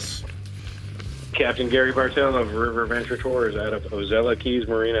 what else? Captain Gary Bartell of River Venture Tours out of Ozella Keys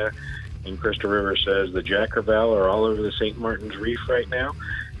Marina in Crystal River says the jack crevalle are all over the St. Martin's Reef right now.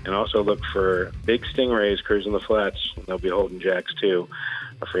 And also look for big stingrays cruising the flats. They'll be holding jacks too.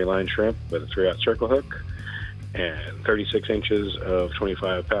 A freeline shrimp with a 3-aught circle hook. And 36 inches of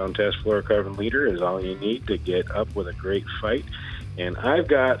 25-pound test fluorocarbon leader is all you need to get up with a great fight. And I've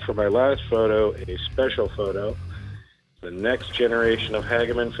got, for my last photo, a special photo. The next generation of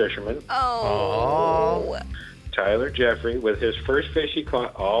Hageman fishermen. Oh. Tyler Jeffrey with his first fish he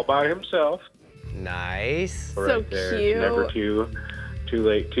caught all by himself. Nice. Right so there. cute. Never too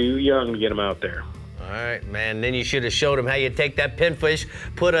late, too young to get him out there. All right, man. Then you should have showed him how you take that pinfish,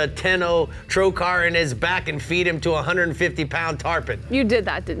 put a 10-0 trocar in his back, and feed him to a 150-pound tarpon. You did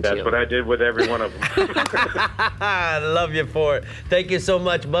that, didn't you? That's what I did with every one of them. I love you for it. Thank you so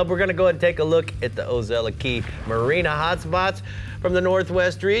much, bub. We're going to go ahead and take a look at the Ozella Key Marina hotspots from the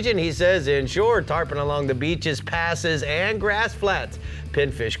Northwest region. He says inshore, tarpon along the beaches, passes, and grass flats.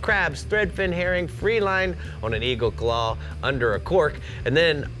 Pinfish, crabs, threadfin herring, free line on an eagle claw under a cork. And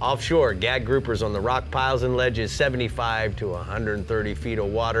then offshore, gag groupers on the rock piles and ledges, 75 to 130 feet of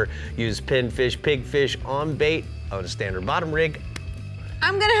water. Use pinfish, pigfish on bait on a standard bottom rig.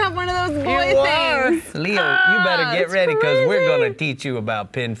 I'm gonna have one of those boy things. Leo, you better get ready because we're gonna teach you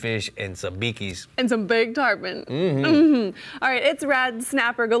about pinfish and sabikis. And some big tarpon. All right, it's red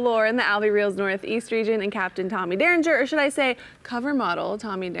snapper galore in the ALVEY Reels Northeast region, and Captain Tommy Derringer, or should I say cover model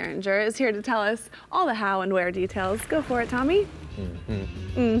Tommy Derringer, is here to tell us all the how and where details. Go for it, Tommy.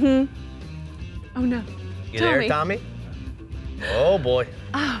 Oh no. You there, Tommy? Oh boy.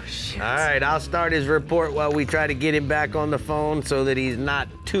 Oh, shoot. All right, I'll start his report while we try to get him back on the phone so that he's not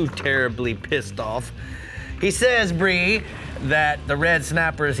too terribly pissed off. He says, Brie, that the red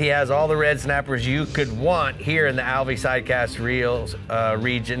snappers, he has all the red snappers you could want here in the ALVEY Sidecast Reels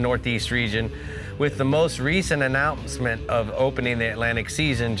region, Northeast region, with the most recent announcement of opening the Atlantic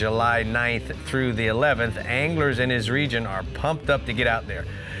season July 9th through the 11th. Anglers in his region are pumped up to get out there.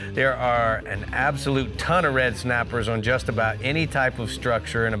 There are an absolute ton of red snappers on just about any type of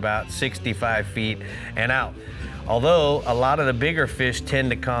structure in about 65 feet and out. Although a lot of the bigger fish tend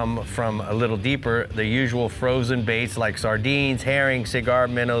to come from a little deeper, the usual frozen baits like sardines, herring, cigar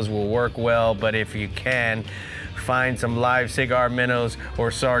minnows will work well, but if you can, find some live cigar minnows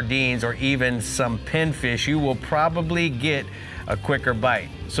or sardines or even some pinfish, you will probably get a quicker bite.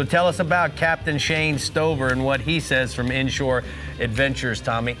 So tell us about Captain Shane Stover and what he says from Inshore Adventures,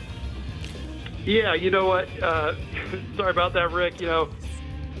 Tommy. Yeah, you know what? Sorry about that, Rick. You know,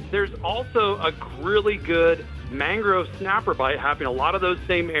 there's also a really good mangrove snapper bite happening in a lot of those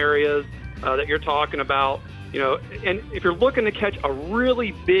same areas that you're talking about. You know, and if you're looking to catch a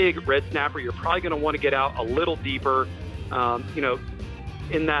really big red snapper, you're probably going to want to get out a little deeper, you know,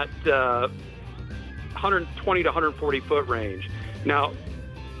 in that 120 to 140 foot range. Now,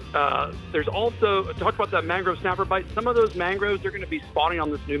 there's also, talk about that mangrove snapper bite. Some of those mangroves are going to be spawning on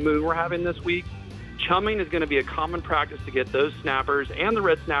this new moon we're having this week. Chumming is going to be a common practice to get those snappers and the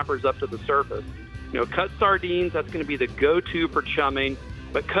red snappers up to the surface. You know, cut sardines, that's going to be the go-to for chumming.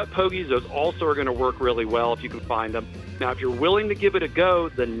 But cut pogies, those also are going to work really well if you can find them. Now, if you're willing to give it a go,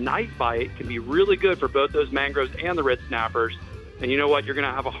 the night bite can be really good for both those mangroves and the red snappers. And you know what? You're going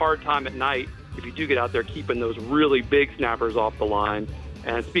to have a hard time at night if you do get out there keeping those really big snappers off the line.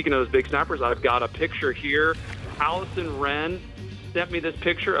 And speaking of those big snappers, I've got a picture here. Allison Wren sent me this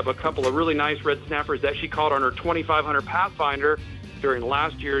picture of a couple of really nice red snappers that she caught on her 2500 Pathfinder during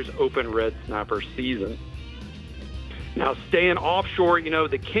last year's open red snapper season. Now, staying offshore, you know,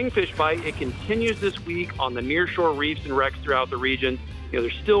 the kingfish bite, it continues this week on the nearshore reefs and wrecks throughout the region. You know,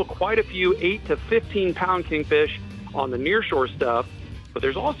 there's still quite a few 8 to 15 pound kingfish on the nearshore stuff, but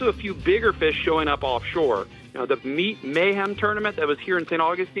there's also a few bigger fish showing up offshore. You know, the Meat Mayhem tournament that was here in St.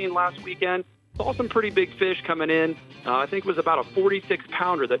 Augustine last weekend saw some pretty big fish coming in. I think it was about a 46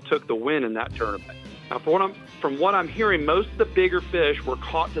 pounder that took the win in that tournament. Now, from what I'm hearing, most of the bigger fish were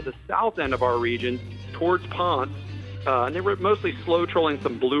caught to the south end of our region towards Ponce. And they were mostly slow trolling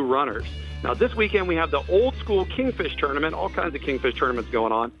some blue runners. Now, this weekend we have the old school kingfish tournament, all kinds of kingfish tournaments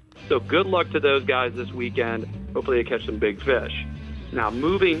going on. So good luck to those guys this weekend. Hopefully they catch some big fish. Now,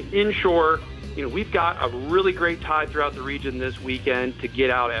 moving inshore, you know, we've got a really great tide throughout the region this weekend to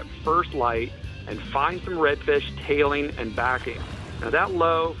get out at first light and find some redfish tailing and backing. Now, that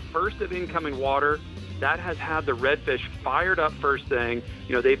low, first of incoming water, that has had the redfish fired up first thing.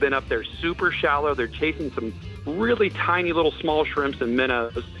 You know, they've been up there super shallow. They're chasing some really tiny little small shrimps and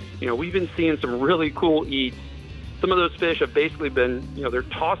minnows. You know, we've been seeing some really cool eats. Some of those fish have basically been, you know, they're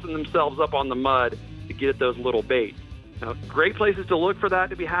tossing themselves up on the mud to get at those little baits. Now, great places to look for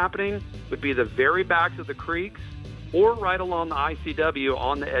that to be happening would be the very backs of the creeks or right along the ICW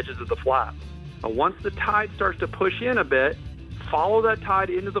on the edges of the flats. Now, once the tide starts to push in a bit, follow that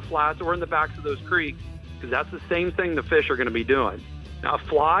tide into the flats or in the backs of those creeks, because that's the same thing the fish are going to be doing. Now, a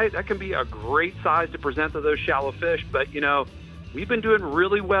fly, that can be a great size to present to those shallow fish, but, you know, we've been doing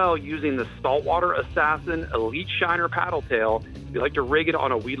really well using the Saltwater Assassin Elite Shiner Paddle Tail. We like to rig it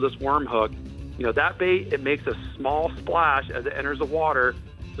on a weedless worm hook. You know, that bait, it makes a small splash as it enters the water,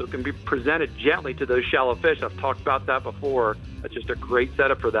 so it can be presented gently to those shallow fish. I've talked about that before. That's just a great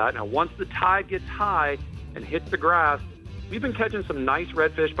setup for that. Now, once the tide gets high and hits the grass, we've been catching some nice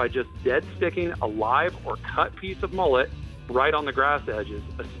redfish by just dead sticking a live or cut piece of mullet right on the grass edges,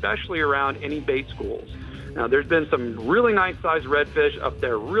 especially around any bait schools. Now, there's been some really nice sized redfish up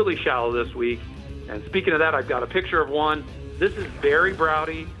there really shallow this week. And speaking of that, I've got a picture of one. This is Barry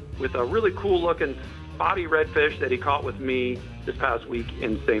Browdy with a really cool looking spotty redfish that he caught with me this past week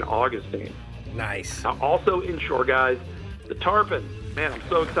in St. Augustine. Nice. Now, also inshore, guys, the tarpon. Man, I'm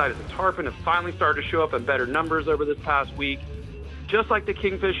so excited. The tarpon have finally started to show up in better numbers over this past week. Just like the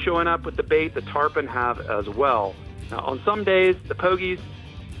kingfish showing up with the bait, the tarpon have as well. Now, on some days, the pogies,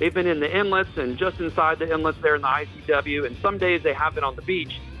 they've been in the inlets and just inside the inlets there in the ICW, and some days they have been on the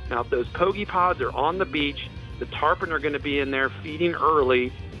beach. Now, if those pogie pods are on the beach, the tarpon are going to be in there feeding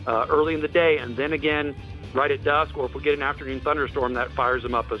early in the day, and then again right at dusk, or if we get an afternoon thunderstorm, that fires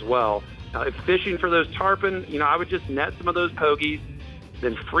them up as well. Now, if fishing for those tarpon, I would just net some of those pogies,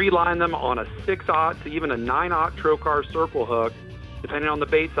 then free line them on a 6/0 to even a 9/0 trocar circle hook, depending on the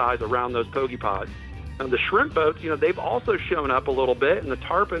bait size around those pogie pods. Now, the shrimp boats, they've also shown up a little bit, and the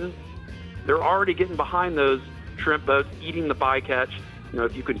tarpon, they're already getting behind those shrimp boats, eating the bycatch.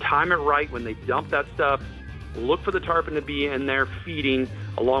 If you can time it right when they dump that stuff, look for the tarpon to be in there feeding,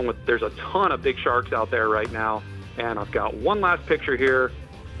 along with, there's a ton of big sharks out there right now. And I've got one last picture here.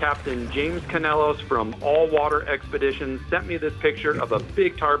 Captain James Canelos from All Water Expeditions sent me this picture of a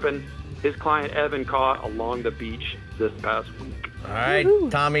big tarpon his client Evan caught along the beach this past week. All right,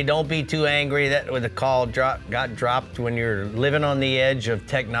 Tommy, don't be too angry that when the call got dropped when you're living on the edge of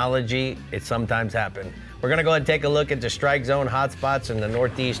technology. It sometimes happens. We're going to go ahead and take a look at the strike zone hotspots in the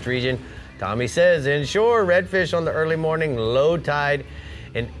Northeast region. Tommy says inshore, redfish on the early morning, low tide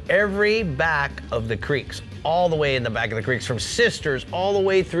in every back of the creeks, all the way in the back of the creeks, from Sisters all the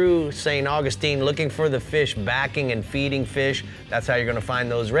way through St. Augustine, looking for the fish backing and feeding fish. That's how you're going to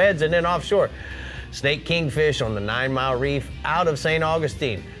find those reds. And then offshore, snake kingfish on the 9 Mile Reef out of St.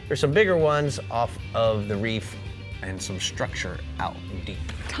 Augustine. There's some bigger ones off of the reef and some structure out deep.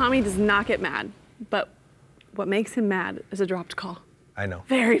 Tommy does not get mad, but what makes him mad is a dropped call. I know.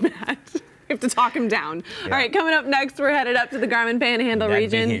 Very mad. We have to talk him down. Yeah. All right, coming up next, we're headed up to the Garmin Panhandle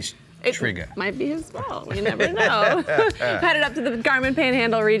region. Be his trigger. Might be his fault. You never know. Headed up to the Garmin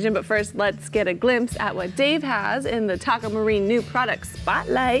Panhandle region, but first, let's get a glimpse at what Dave has in the Taco Marine new product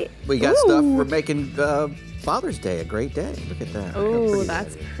spotlight. We got stuff for making Father's Day a great day. Look at that. Oh,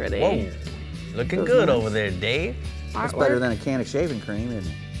 that's pretty. Whoa, looking good over there, Dave. That's better than a can of shaving cream,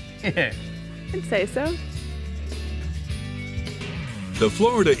 isn't it? I'd say so. The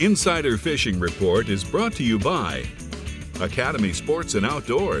Florida Insider Fishing Report is brought to you by Academy Sports and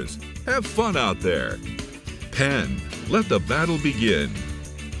Outdoors. Have fun out there. Penn, let the battle begin.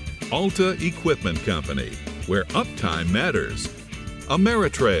 Alta Equipment Company, where uptime matters.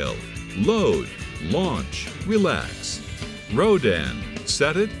 Ameritrail, load, launch, relax. Rodan,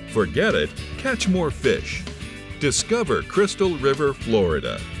 set it, forget it, catch more fish. Discover Crystal River,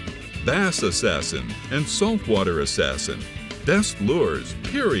 Florida. Bass Assassin and Saltwater Assassin. Best lures,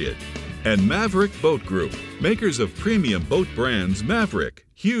 period. And Maverick Boat Group, makers of premium boat brands Maverick,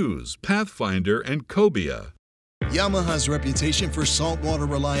 Hughes, Pathfinder, and Cobia. Yamaha's reputation for saltwater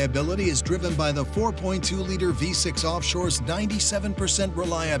reliability is driven by the 4.2-liter V6 Offshore's 97%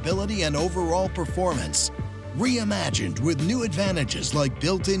 reliability and overall performance. Reimagined with new advantages like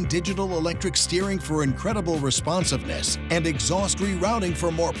built-in digital electric steering for incredible responsiveness and exhaust rerouting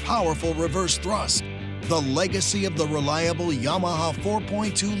for more powerful reverse thrust. The legacy of the reliable Yamaha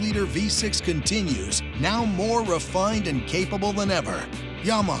 4.2-liter V6 continues, now more refined and capable than ever.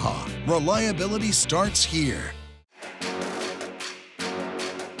 Yamaha, reliability starts here.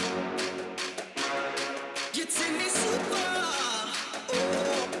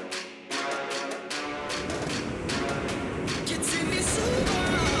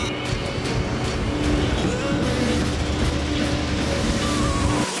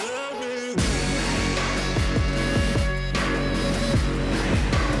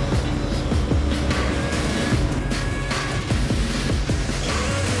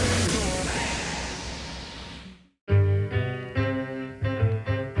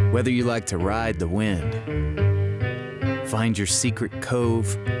 Whether you like to ride the wind, find your secret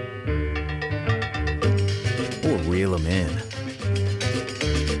cove, or reel them in.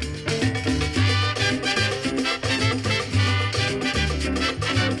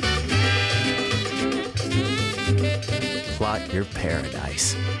 Plot your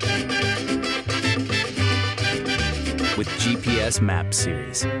paradise with GPS Map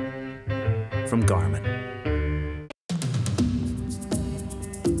Series from Garmin.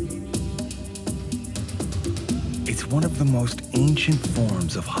 It's one of the most ancient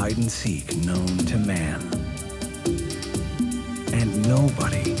forms of hide-and-seek known to man. And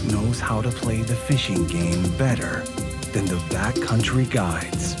nobody knows how to play the fishing game better than the backcountry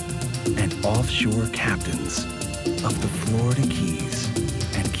guides and offshore captains of the Florida Keys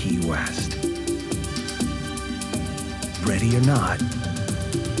and Key West. Ready or not,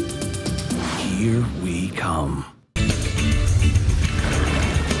 here we come.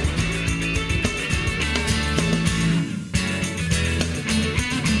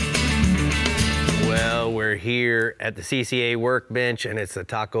 Well, we're here at the CCA workbench, and it's the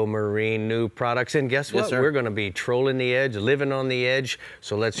Taco Marine new products. And guess what? Yes, sir. We're going to be trolling the edge, living on the edge.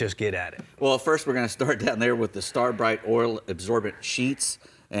 So let's just get at it. Well, first we're going to start down there with the Starbright oil absorbent sheets.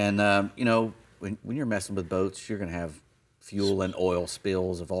 And, you know, when you're messing with boats, you're going to have fuel and oil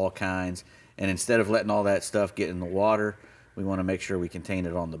spills of all kinds. And instead of letting all that stuff get in the water, we want to make sure we contain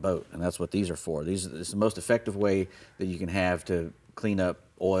it on the boat. And that's what these are for. This is the most effective way that you can have to clean up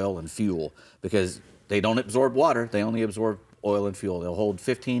oil and fuel, because they don't absorb water, they only absorb oil and fuel. They'll hold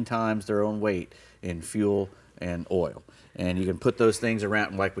 15 times their own weight in fuel and oil. And you can put those things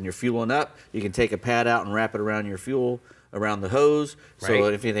around, like when you're fueling up, you can take a pad out and wrap it around your fuel, around the hose, so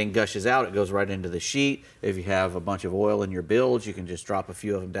if anything gushes out, it goes right into the sheet. If you have a bunch of oil in your bilge, you can just drop a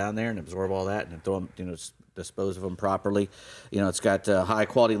few of them down there and absorb all that and throw them, you know, dispose of them properly. You know, it's got high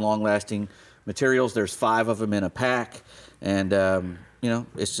quality, long lasting materials. There's 5 of them in a pack. And, you know,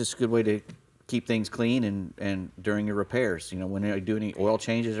 it's just a good way to keep things clean and during your repairs. You know, when you do any oil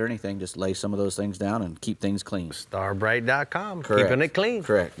changes or anything, just lay some of those things down and keep things clean. Starbright.com, Correct. keeping it clean.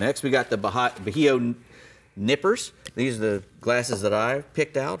 Correct. Next, we got the Bahio nippers. These are the glasses that I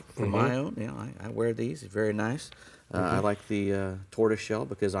picked out for my own. You know, I wear these. It's very nice. I like the tortoise shell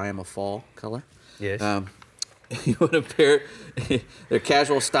because I am a fall color. Yes. You want to pair, they're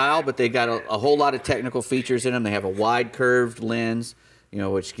casual style, but they got a whole lot of technical features in them. They have a wide curved lens, you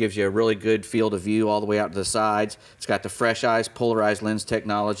know, which gives you a really good field of view all the way out to the sides. It's got the Fresh Eyes polarized lens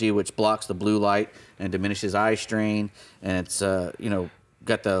technology, which blocks the blue light and diminishes eye strain. And it's, you know,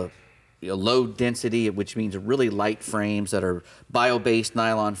 got the low density, which means really light frames that are bio-based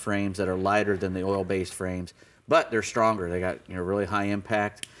nylon frames that are lighter than the oil-based frames, but they're stronger. They got, you know, really high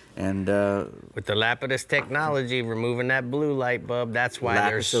impact. And with the Lapidus technology, removing that blue light bulb, that's why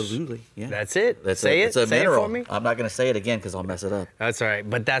there's... Absolutely, yeah. That's it. It's say a it mineral. for me. I'm not going to say it again because I'll mess it up. That's all right,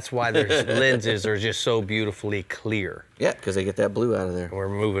 but that's why their lenses are just so beautifully clear. Yeah, because they get that blue out of there. We're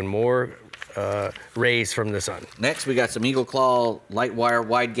removing more rays from the sun. Next, we got some Eagle Claw light wire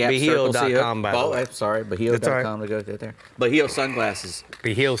wide gap circle. Bahio.com, by the way. Sorry, Bahio.com to go there. Bahio sunglasses.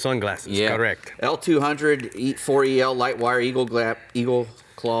 Bahio sunglasses, correct. L200 4EL light wire Eagle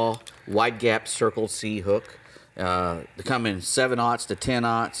Claw wide gap circle C hook. They come in 7/0 to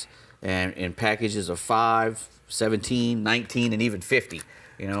 10/0 and in packages of 5, 17, 19, and even 50.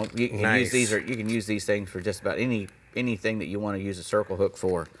 You know, you can use these, or you can use these things for just about anything that you want to use a circle hook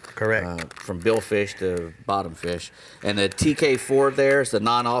for. Correct. From billfish to bottom fish. And the TK4 there is the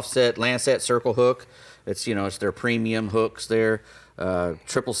non-offset Lancet circle hook. It's, you know, it's their premium hooks there.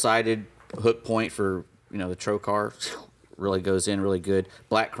 Triple-sided hook point for, you know, the Trocar. Really goes in really good.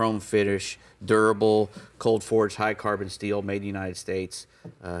 Black chrome finish, durable, cold forged, high carbon steel, made in the United States.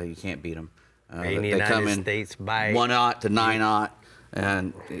 You can't beat them. Made in the United States by 1/0 to 9/0,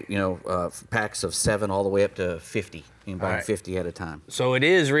 and you know, packs of 7 all the way up to 50. You can buy 50 at a time. So it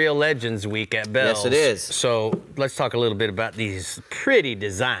is Real Legends Week at Bells. Yes, it is. So let's talk a little bit about these pretty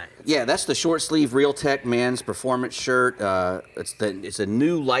designs. Yeah, that's the short sleeve Real Tech men's performance shirt. It's a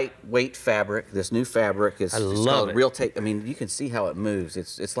new lightweight fabric. This new fabric is called Real Tech. I mean, you can see how it moves.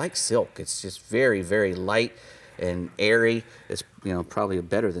 It's like silk. It's just very, very light and airy. It's, you know, probably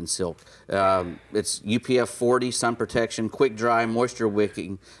better than silk. It's UPF 40, sun protection, quick dry, moisture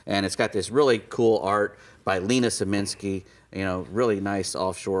wicking, and it's got this really cool art by Lena Saminsky. You know, really nice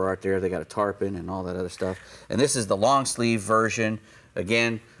offshore art there. They got a tarpon and all that other stuff. And this is the long sleeve version.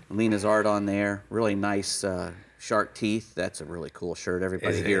 Again, Lena's art on there. Really nice shark teeth. That's a really cool shirt.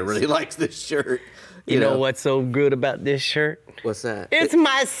 Everybody here really likes this shirt. You know what's so good about this shirt? What's that? It's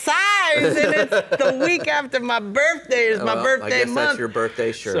my size, and it's the week after my birthday. It's my birthday I guess month. That's your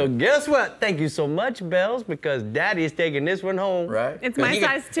birthday shirt. So guess what? Thank you so much, Bells, because Daddy's taking this one home. Right. It's my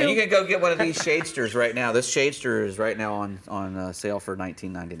size too. And you can go get one of these shadesters right now. This shadester is right now on sale for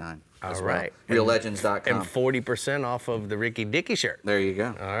 $19.99. All right. RealLegends.com. And 40% off of the Ricky Dickey shirt. There you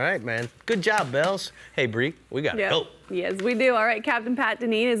go. All right, man. Good job, Bells. Hey, Brie, we got to go. Yes, we do. All right, Captain Pat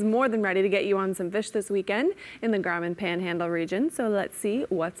Deneen is more than ready to get you on some fish this weekend in the Garmin Panhandle region. So let's see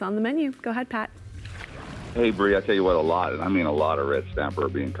what's on the menu. Go ahead, Pat. Hey, Brie, I tell you what, a lot of red snapper are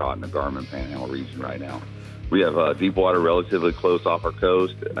being caught in the Garmin Panhandle region right now. We have deep water relatively close off our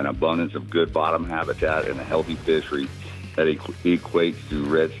coast, an abundance of good bottom habitat, and a healthy fishery. that equates to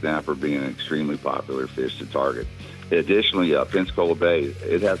red snapper being an extremely popular fish to target. Additionally, Pensacola Bay,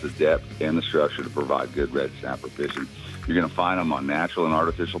 it has the depth and the structure to provide good red snapper fishing. You're going to find them on natural and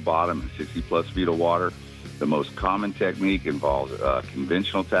artificial bottom and 60-plus feet of water. The most common technique involves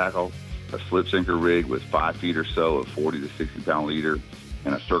conventional tackle, a slip sinker rig with 5 feet or so of 40 to 60-pound leader,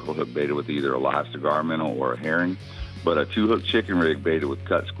 and a circle hook baited with either a live cigar minnow or a herring. But a 2-hook chicken rig baited with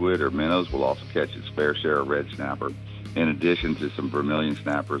cut squid or minnows will also catch its fair share of red snapper, in addition to some vermilion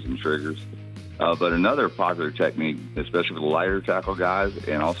snappers and triggers. But another popular technique, especially for the lighter tackle guys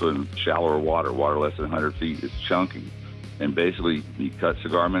and also in shallower water less than 100 feet, is chunking. And basically, you cut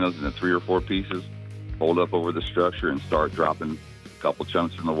cigar minnows into 3 or 4 pieces, hold up over the structure, and start dropping a couple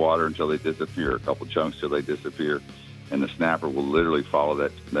chunks in the water until they disappear, a couple chunks till they disappear. And the snapper will literally follow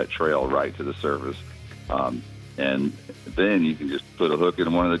that trail right to the surface. And then you can just put a hook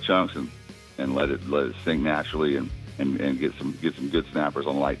in one of the chunks and let it sink naturally and get some good snappers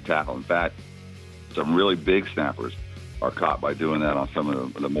on light tackle. In fact, some really big snappers are caught by doing that on some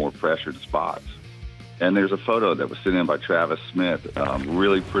of the more pressured spots. And there's a photo that was sent in by Travis Smith,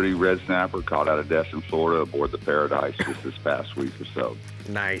 really pretty red snapper caught out of Destin, Florida, aboard the Paradise just this past week or so.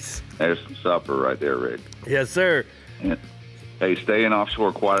 Nice. There's some supper right there, Rick. Yes, sir. And, hey, staying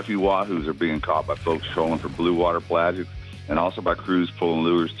offshore, quite a few wahoos are being caught by folks trolling for blue water pelagic and also by crews pulling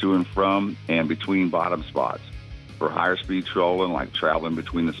lures to and from and between bottom spots. For higher speed trolling, like traveling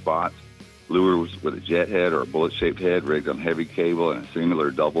between the spots, lures with a jet head or a bullet-shaped head rigged on heavy cable and a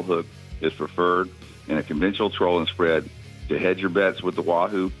singular double hook is preferred. In a conventional trolling spread, to hedge your bets with the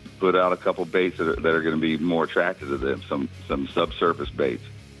wahoo, put out a couple baits that are going to be more attractive to them, some subsurface baits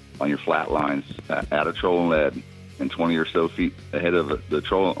on your flat lines at a trolling lead, and 20 or so feet ahead of the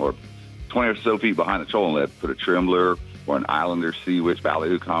trolling, or 20 or so feet behind the trolling lead, put a trim lure or an Islander sea witch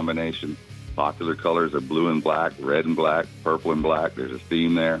ballyhoo combination. Popular colors are blue and black, red and black, purple and black. There's a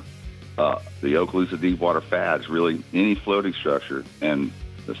theme there. The Okaloosa Deepwater Fads, really any floating structure, and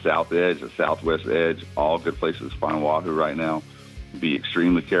the south edge, the southwest edge, all good places to find wahoo right now. Be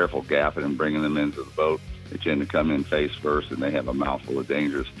extremely careful gaffing and bringing them into the boat. They tend to come in face first, and they have a mouthful of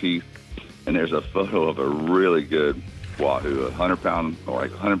dangerous teeth. And there's a photo of a really good wahoo, 100-pound, or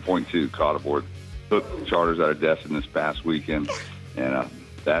like 100.2, caught aboard hook charters out of Destin this past weekend, and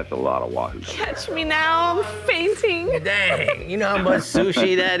that's a lot of wahoo. Catch me now, I'm fainting. Dang, you know how much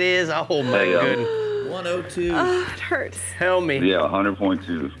sushi that is? Oh my goodness. 102. Oh, it hurts. Help me. Yeah,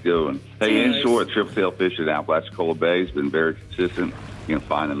 100.2 is good. Hey, inshore, triple-tail fishing in Apalachicola Bay has been very consistent. You can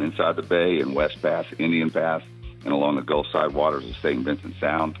find them inside the bay in West Pass, Indian Pass, and along the Gulf side waters of St. Vincent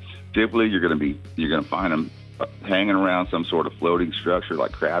Sound. Typically, you're going to find them hanging around some sort of floating structure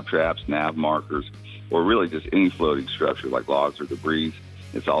like crab traps, nav markers, or really just any floating structure like logs or debris.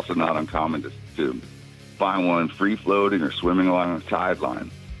 It's also not uncommon to find one free floating or swimming along a tide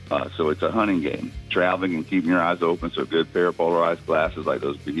line. So it's a hunting game. Traveling and keeping your eyes open, so good pair of polarized glasses like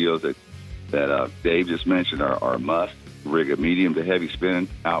those BEALLS that Dave just mentioned are a must. Rig a medium to heavy spinning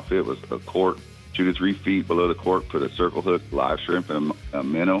outfit with a cork 2 to 3 feet below the cork. Put a circle hook, live shrimp, and a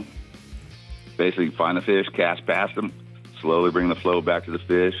minnow. Basically, find the fish, cast past them, slowly bring the flow back to the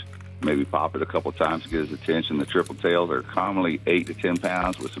fish, maybe pop it a couple times to get his attention. The triple tails are commonly 8 to 10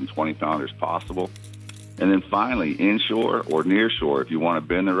 pounds with some 20-pounders possible. And then finally, inshore or near shore, if you want to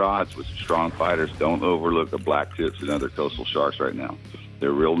bend the rods with some strong fighters, don't overlook the black tips and other coastal sharks right now.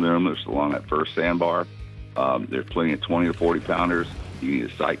 They're real numerous along that first sandbar. There's plenty of 20 to 40 pounders. You need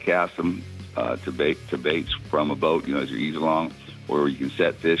to sight cast them to baits from a boat, as you ease along, or you can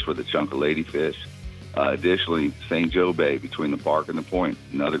set fish with a chunk of ladyfish. Additionally, St. Joe Bay between the park and the point,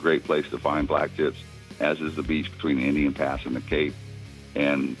 another great place to find black tips, as is the beach between the Indian Pass and the Cape.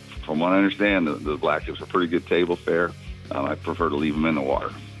 And from what I understand, the black tips are pretty good table fare. I prefer to leave them in the water.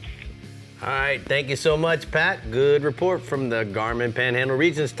 All right, thank you so much, Pat. Good report from the Garmin Panhandle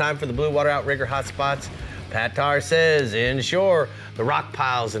region. It's time for the Blue Water Outrigger Hotspots. Pat Tar says inshore, the rock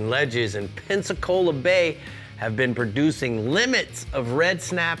piles and ledges in Pensacola Bay have been producing limits of red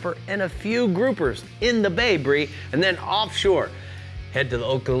snapper and a few groupers in the bay, Brie. And then offshore, head to the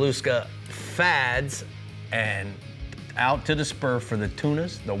Okaloosa Fads and out to the spur for the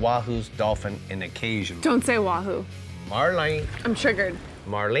tunas, the wahoos, dolphin, and occasional. Don't say wahoo. Marlene. I'm triggered.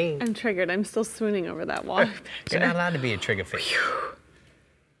 Marlene. I'm triggered. I'm still swooning over that wahoo picture. You're not allowed to be a trigger fish.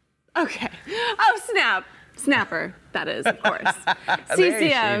 Okay. Oh, snap. Snapper, that is, of course.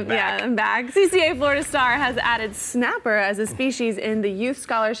 CCM, yeah, I'm back. CCA Florida Star has added snapper as a species in the Youth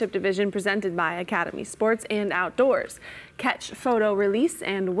Scholarship Division presented by Academy Sports and Outdoors. Catch, photo, release,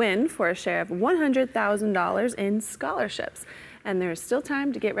 and win for a share of $100,000 in scholarships. and there's still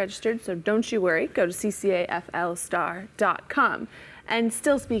time to get registered, so don't you worry. Go to ccaflstar.com. And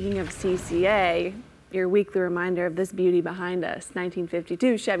still speaking of CCA, your weekly reminder of this beauty behind us,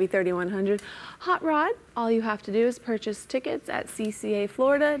 1952 Chevy 3100 Hot Rod. All you have to do is purchase tickets at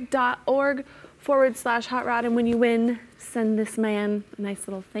ccaflorida.org/Hot Rod, and when you win, send this man a nice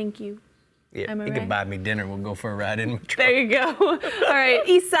little thank you. Yeah, Am I you right? can buy me dinner. We'll go for a ride in my truck. There you go. All right,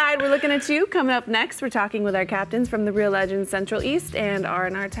 East Side, we're looking at you. Coming up next, we're talking with our captains from the Real Legends Central East and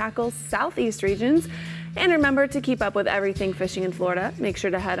R&R Tackle Southeast regions. And remember to keep up with everything fishing in Florida. Make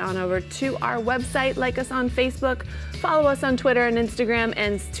sure to head on over to our website, like us on Facebook, follow us on Twitter and Instagram,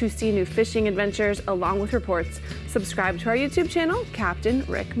 and to see new fishing adventures along with reports, subscribe to our YouTube channel, Captain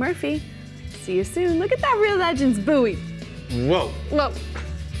Rick Murphy. See you soon. Look at that Real Legends buoy. Whoa. Whoa.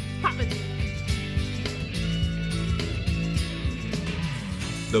 Pop it.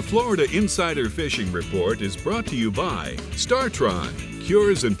 The Florida Insider Fishing Report is brought to you by STARTRON,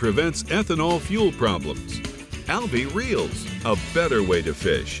 cures and prevents ethanol fuel problems. ALVEY Reels, a better way to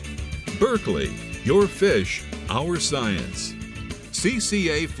fish. Berkeley, your fish, our science.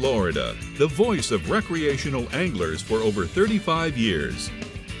 CCA Florida, the voice of recreational anglers for over 35 years.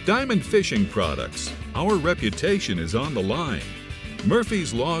 Diamond Fishing Products, our reputation is on the line.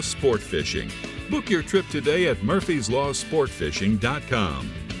 Murphy's Law Sport Fishing. Book your trip today at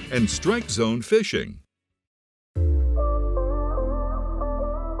murphyslawsportfishing.com. And Strike Zone Fishing.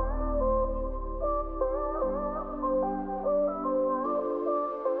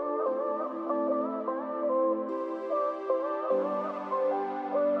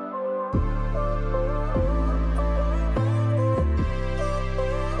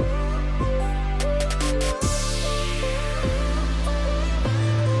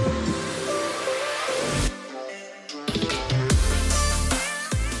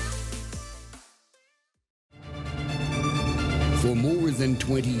 For more than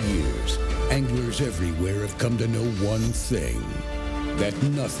 20 years, anglers everywhere have come to know one thing, that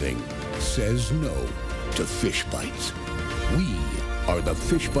nothing says no to fish bites. We are the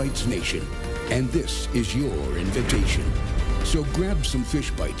Fish Bites Nation, and this is your invitation. So grab some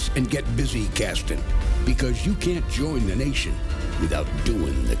fish bites and get busy casting, because you can't join the nation without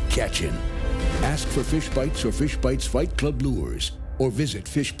doing the catching. Ask for Fish Bites or Fish Bites Fight Club lures, or visit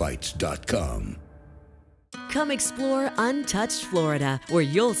fishbites.com. Come explore untouched Florida, where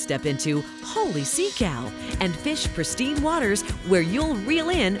you'll step into holy sea cow and fish pristine waters where you'll reel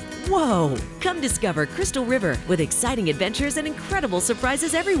in, whoa! Come discover Crystal River with exciting adventures and incredible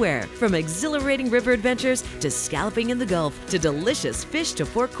surprises everywhere. From exhilarating river adventures to scalloping in the Gulf to delicious fish to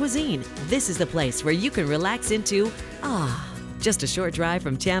fork cuisine, this is the place where you can relax into, Just a short drive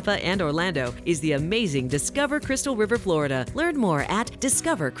from Tampa and Orlando is the amazing Discover Crystal River, Florida. Learn more at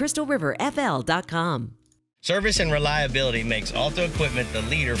discovercrystalriverfl.com. Service and reliability makes Alta Equipment the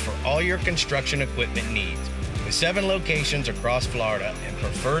leader for all your construction equipment needs. With 7 locations across Florida and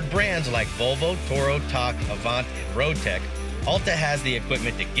preferred brands like Volvo, Toro, TOC, Avant, and Roadtech, Alta has the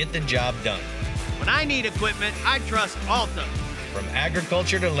equipment to get the job done. When I need equipment, I trust Alta. From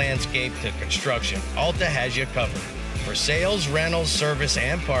agriculture to landscape to construction, Alta has you covered. For sales, rentals, service,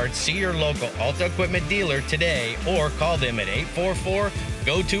 and parts, see your local Alta Equipment dealer today or call them at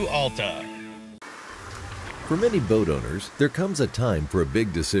 844-GO-TO-ALTA. For many boat owners, there comes a time for a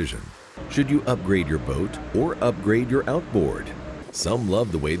big decision. Should you upgrade your boat or upgrade your outboard? Some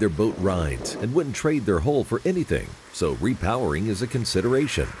love the way their boat rides and wouldn't trade their hull for anything, so repowering is a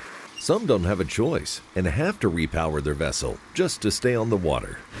consideration. Some don't have a choice and have to repower their vessel just to stay on the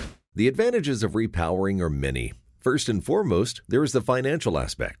water. The advantages of repowering are many. First and foremost, there is the financial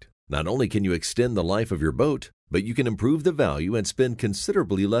aspect. Not only can you extend the life of your boat, but you can improve the value and spend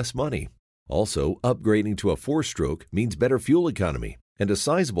considerably less money. Also, upgrading to a 4-stroke means better fuel economy and a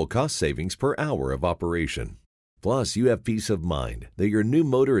sizable cost savings per hour of operation. Plus, you have peace of mind that your new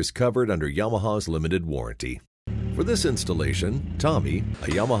motor is covered under Yamaha's limited warranty. For this installation, Tommy, a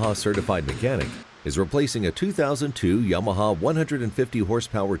Yamaha certified mechanic, is replacing a 2002 Yamaha 150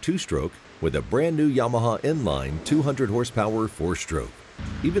 horsepower 2-stroke with a brand new Yamaha inline 200 horsepower 4-stroke.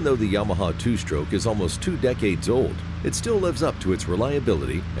 Even though the Yamaha 2-stroke is almost 2 decades old, it still lives up to its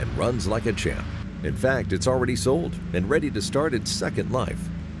reliability and runs like a champ. In fact, it's already sold and ready to start its second life.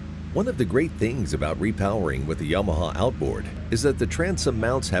 One of the great things about repowering with the Yamaha outboard is that the transom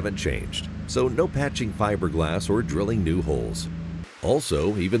mounts haven't changed, so no patching fiberglass or drilling new holes.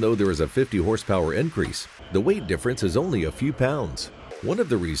 Also, even though there is a 50 horsepower increase, the weight difference is only a few pounds. One of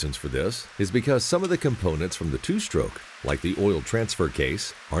the reasons for this is because some of the components from the 2-stroke, like the oil transfer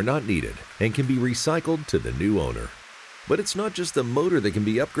case, are not needed and can be recycled to the new owner. But it's not just the motor that can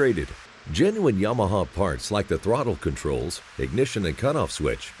be upgraded. Genuine Yamaha parts like the throttle controls, ignition and cutoff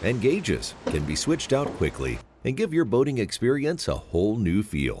switch, and gauges can be switched out quickly and give your boating experience a whole new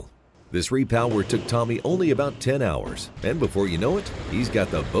feel. This repower took Tommy only about 10 hours, and before you know it, he's got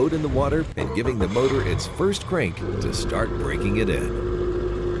the boat in the water and giving the motor its first crank to start breaking it in.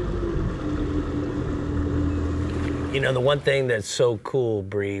 You know, the one thing that's so cool,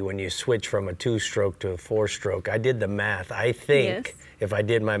 Brie, when you switch from a 2-stroke to a 4-stroke, I did the math. I think, if I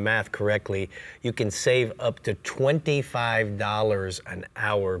did my math correctly, you can save up to $25 an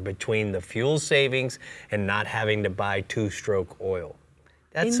hour between the fuel savings and not having to buy 2-stroke oil.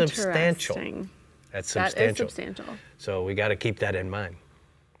 That's substantial. That's substantial. That is substantial. So we got to keep that in mind.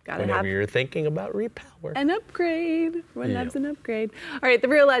 Gotta Whenever have you're thinking about repower. an upgrade. Everyone loves an upgrade. All right, the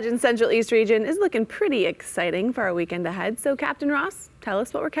Real Legends Central East region is looking pretty exciting for our weekend ahead. So Captain Ross, tell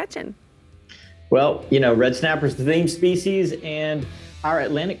us what we're catching. Well, you know, red snapper's the theme species, and our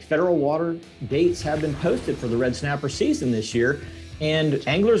Atlantic federal water dates have been posted for the red snapper season this year. And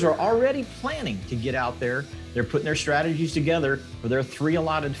anglers are already planning to get out there. They're putting their strategies together for their 3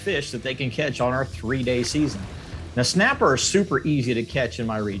 allotted fish that they can catch on our 3-day season. Now, snapper are super easy to catch in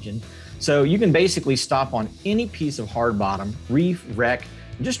my region. So you can basically stop on any piece of hard bottom, reef, wreck,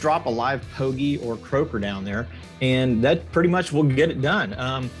 and just drop a live pogie or croaker down there, and that pretty much will get it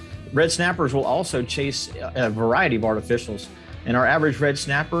done. Red snappers will also chase a variety of artificials. And our average red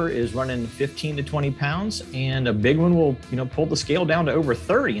snapper is running 15 to 20 pounds, and a big one will, pull the scale down to over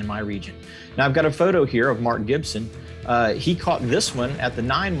 30 in my region. Now I've got a photo here of Mark Gibson. He caught this one at the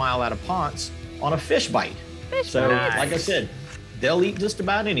 9 Mile out of Ponce on a fish bite. So, like I said, they'll eat just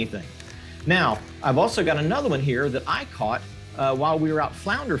about anything. Now, I've also got another one here that I caught while we were out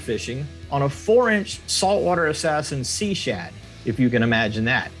flounder fishing on a 4-inch saltwater assassin sea shad, if you can imagine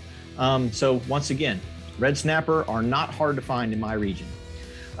that. So once again, red snapper are not hard to find in my region.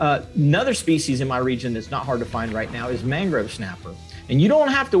 Another species in my region that's not hard to find right now is mangrove snapper. And you don't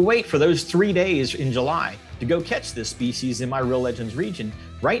have to wait for those 3 days in July to go catch this species in my Real Legends region.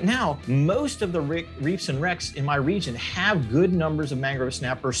 Right now, most of the reefs and wrecks in my region have good numbers of mangrove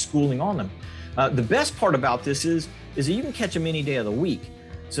snapper schooling on them. The best part about this is that you can catch them any day of the week.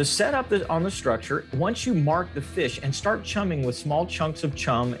 So set up on the structure. Once you mark the fish and start chumming with small chunks of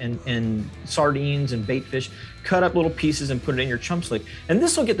chum and sardines and bait fish, cut up little pieces and put it in your chum slick. And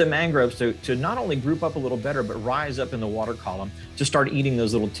this will get the mangroves to not only group up a little better, but rise up in the water column to start eating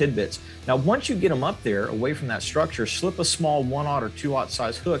those little tidbits. Now, once you get them up there away from that structure, slip a small 1/0 or 2/0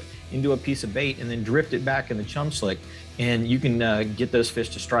 size hook into a piece of bait and then drift it back in the chum slick, and you can get those fish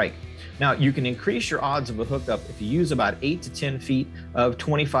to strike. Now, you can increase your odds of a hookup if you use about 8 to 10 feet of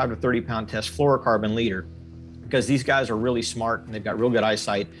 25 to 30 pound test fluorocarbon leader, because these guys are really smart and they've got real good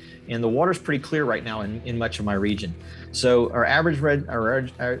eyesight, and the water's pretty clear right now in much of my region. So our average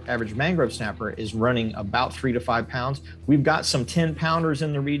mangrove snapper is running about 3 to 5 pounds. We've got some 10-pounders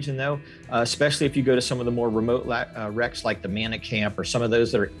in the region though, especially if you go to some of the more remote wrecks like the Mana Camp or some of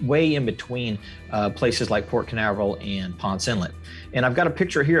those that are way in between places like Port Canaveral and Ponce Inlet. And I've got a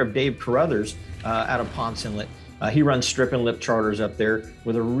picture here of Dave Carruthers out of Ponce Inlet. He runs strip and lip charters up there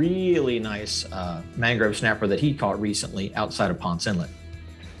with a really nice mangrove snapper that he caught recently outside of Ponce Inlet.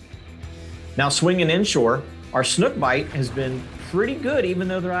 Now, swinging inshore, our snook bite has been pretty good even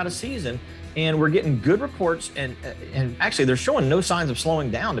though they're out of season, and we're getting good reports, and actually they're showing no signs of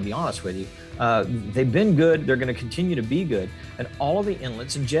slowing down, to be honest with you. They've been good, they're going to continue to be good at all of the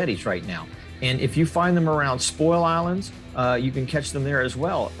inlets and jetties right now. And if you find them around spoil islands, you can catch them there as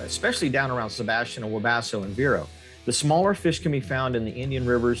well, especially down around Sebastian and Wabasso and Vero. The smaller fish can be found in the Indian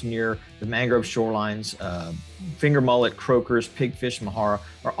rivers near the mangrove shorelines. Finger mullet, croakers, pigfish, mahara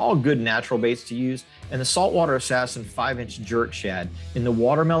are all good natural baits to use. And the saltwater assassin 5-inch jerk shad in the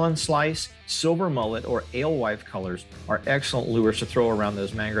watermelon slice, silver mullet, or alewife colors are excellent lures to throw around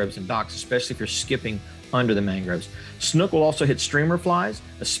those mangroves and docks, especially if you're skipping under the mangroves. Snook will also hit streamer flies,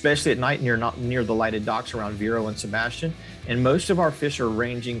 especially at night near the lighted docks around Vero and Sebastian. And most of our fish are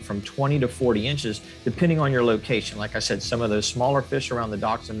ranging from 20 to 40 inches, depending on your location. Like I said, some of those smaller fish around the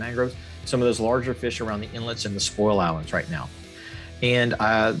docks and mangroves, some of those larger fish around the inlets and the spoil islands right now. And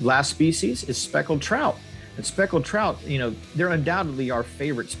last species is speckled trout. And speckled trout, they're undoubtedly our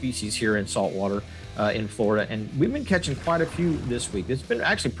favorite species here in saltwater in Florida. And we've been catching quite a few this week. It's been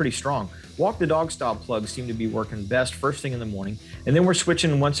actually pretty strong. Walk the dog style plugs seem to be working best first thing in the morning. And then we're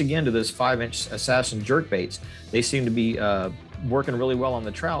switching once again to those 5-inch assassin jerk baits. They seem to be working really well on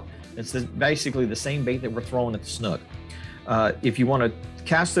the trout. It's basically the same bait that we're throwing at the snook. If you want to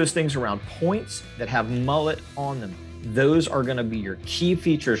cast those things around points that have mullet on them, those are going to be your key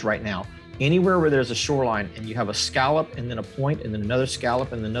features right now anywhere where there's a shoreline and you have a scallop and then a point and then another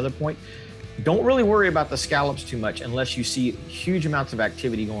scallop and then another point, don't really worry about the scallops too much unless you see huge amounts of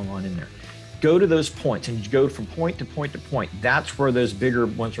activity going on in there. Go to those points and go from point to point to point. That's where those bigger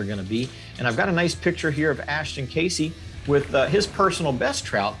ones are going to be. And I've got a nice picture here of Ashton Casey with his personal best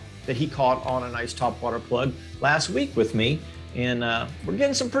trout that he caught on a nice topwater plug last week with me. And we're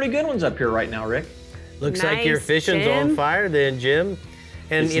getting some pretty good ones up here right now, Rick. Looks like your fishing's on fire then, Jim.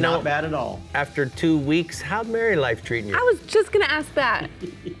 And it's not bad at all. After 2 weeks, how'd married life treating you? I was just gonna ask that.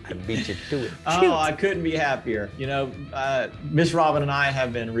 I beat you to it. Oh, I couldn't be happier. You know, Miss Robin and I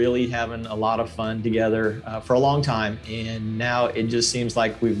have been really having a lot of fun together for a long time, and now it just seems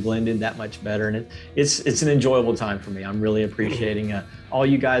like we've blended that much better, and it's an enjoyable time for me. I'm really appreciating all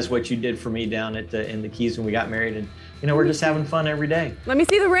you guys, what you did for me down at in the Keys when we got married, and you know, we're just having fun every day. Let me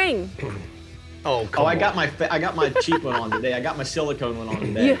see the ring. Oh, come on. I got my cheap one on today. I got my silicone one on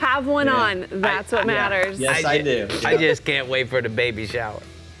today. You have one on. That's what matters. Yeah. Yes, I do. I just can't wait for the baby shower.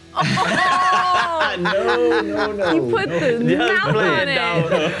 Oh! No. You put the mouth on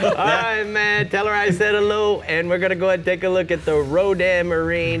it. All right, man. Tell her I said hello, and we're going to go ahead and take a look at the Rodan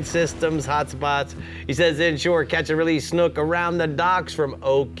Marine Systems hotspots. He says inshore, catch and release snook around the docks from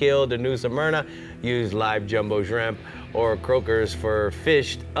Oak Hill to New Smyrna. Use live jumbo shrimp or croakers for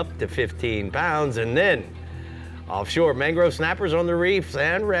fish up to 15 pounds. And then offshore, mangrove snappers on the reefs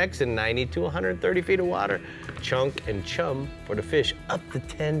and wrecks in 90 to 130 feet of water. Chunk and chum for the fish up to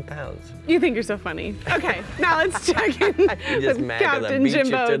 10 pounds. You think you're so funny. Okay, now let's check in with Captain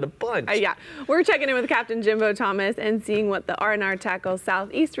Jimbo. You to the punch. Yeah, we're checking in with Captain Jimbo Thomas and seeing what the R&R Tackle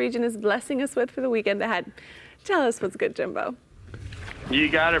Southeast region is blessing us with for the weekend ahead. Tell us what's good, Jimbo. You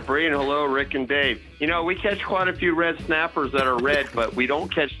got it, Brie, and hello, Rick and Dave. You know, we catch quite a few red snappers that are red, but we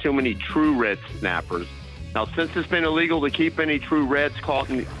don't catch too many true red snappers. Now, since it's been illegal to keep any true reds caught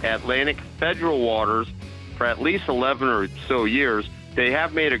in Atlantic federal waters for at least 11 or so years, they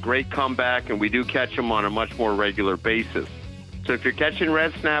have made a great comeback, and we do catch them on a much more regular basis. So if you're catching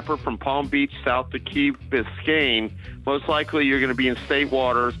red snapper from Palm Beach south to Key Biscayne, most likely you're going to be in state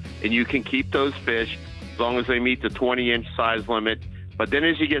waters, and you can keep those fish as long as they meet the 20-inch size limit. But then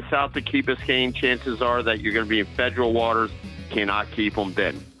as you get south to Key Biscayne, chances are that you're going to be in federal waters. Cannot keep them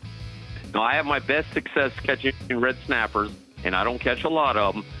then. Now, I have my best success catching red snappers, and I don't catch a lot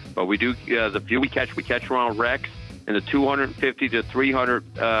of them, but we do, the few we catch around wrecks in the 250 to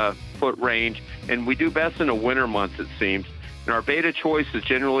 300 foot range, and we do best in the winter months, it seems. And our bait of choice is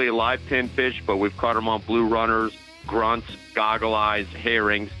generally a live pinfish, but we've caught them on blue runners, grunts, goggle eyes,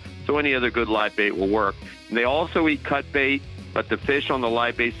 herrings, so any other good live bait will work. And they also eat cut bait, but the fish on the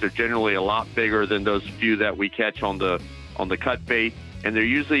live baits are generally a lot bigger than those few that we catch on the cut bait, and they're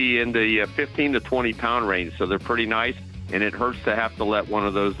usually in the 15 to 20 pound range, so they're pretty nice, and it hurts to have to let one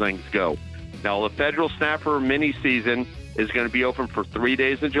of those things go. Now, the federal snapper mini season is going to be open for 3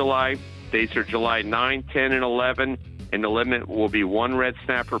 days in July. Dates are July 9, 10, and 11, and the limit will be 1 red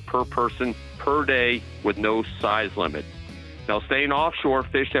snapper per person per day with no size limit. Now, staying offshore,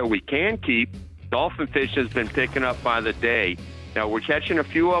 fish that we can keep, dolphin fish has been picking up by the day. Now, we're catching a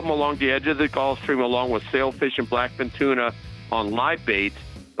few of them along the edge of the Gulf Stream along with sailfish and blackfin tuna on live baits,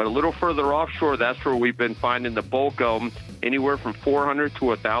 but a little further offshore, that's where we've been finding the bulk of them, anywhere from 400 to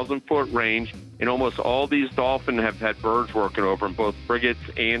 1,000 foot range, and almost all these dolphin have had birds working over them, both frigates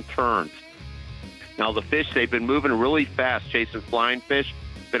and terns. Now, the fish, they've been moving really fast, chasing flying fish.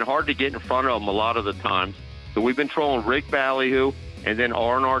 It's been hard to get in front of them a lot of the times, so we've been trolling rig ballyhoo and then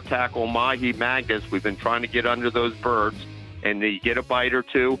R&R tackle mahi magnets. We've been trying to get under those birds, and you get a bite or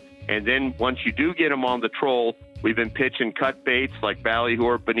two, and then once you do get them on the troll, we've been pitching cut baits like ballyhoo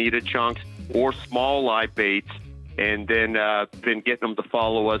or bonita chunks or small live baits, and then been getting them to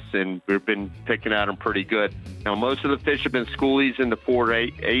follow us, and we've been picking at them pretty good. Now, most of the fish have been schoolies in the 4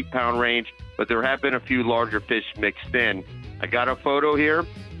 to 8 pound range, but there have been a few larger fish mixed in. I got a photo here,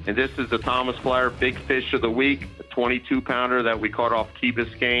 and this is the Thomas Flyer Big Fish of the Week, a 22-pounder that we caught off Key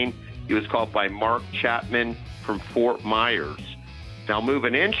Biscayne. He was caught by Mark Chapman from Fort Myers. Now,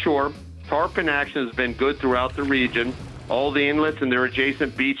 moving inshore, tarpon action has been good throughout the region. All the inlets and their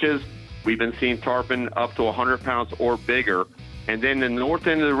adjacent beaches, we've been seeing tarpon up to 100 pounds or bigger. And then in the north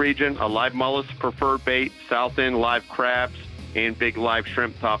end of the region, a live mullet preferred bait, south end live crabs, and big live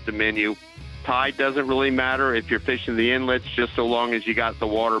shrimp top the menu. Tide doesn't really matter if you're fishing the inlets, just so long as you got the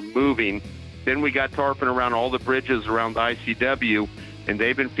water moving. Then we got tarpon around all the bridges around the ICW, and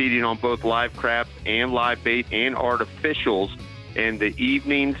they've been feeding on both live crabs and live bait and artificials in the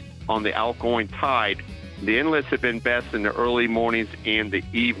evenings on the outgoing tide. The inlets have been best in the early mornings and the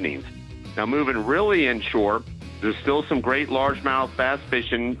evenings. Now, moving really inshore, There's still some great largemouth bass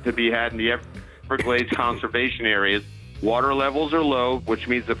fishing to be had in the Everglades conservation areas. Water levels are low, which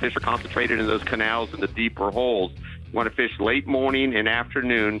means the fish are concentrated in those canals and the deeper holes. You want to fish late morning and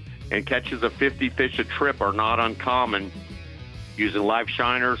afternoon, and catches of 50 fish a trip are not uncommon, using live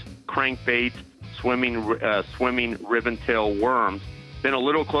shiners, crankbaits, swimming ribbon-tail worms. Been a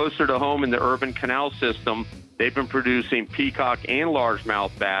little closer to home in the urban canal system. They've been producing peacock and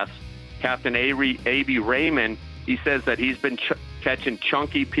largemouth bass. Captain A.B. Raymond, he says that he's been catching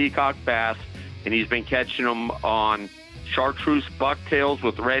chunky peacock bass, and he's been catching them on chartreuse bucktails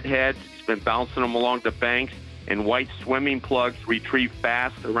with red heads. He's been bouncing them along the banks, and white swimming plugs retrieve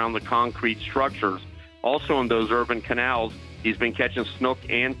fast around the concrete structures. Also in those urban canals, he's been catching snook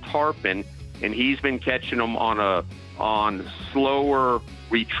and tarpon, and he's been catching them on slower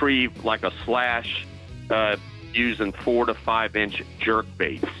retrieve, like a slash, using 4 to 5 inch jerk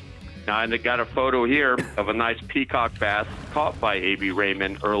baits. Now, I got a photo here of a nice peacock bass caught by A.B.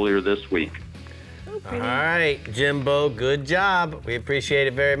 Raymond earlier this week. All right, Jimbo, good job. We appreciate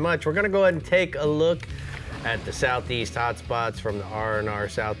it very much. We're going to go ahead and take a look at the southeast hotspots from the R&R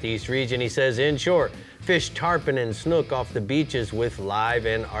Southeast region. He says, in short, fish tarpon and snook off the beaches with live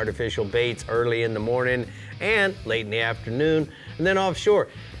and artificial baits early in the morning and late in the afternoon. And then offshore,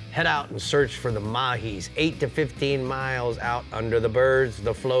 head out and search for the mahis 8 to 15 miles out under the birds,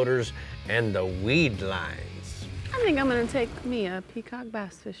 the floaters, and the weed lines. I think I'm gonna take me a peacock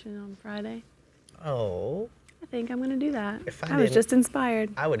bass fishing on Friday. Oh. I think I'm gonna do that. If I was just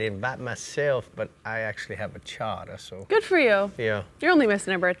inspired. I would invite myself, but I actually have a charter, so. Good for you. Yeah. You're only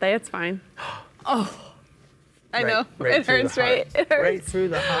missing a birthday, it's fine. Oh. I know, it hurts, right? It hurts. Right through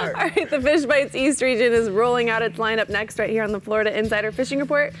the heart. All right, the Fish Bites East region is rolling out its lineup next right here on the Florida Insider Fishing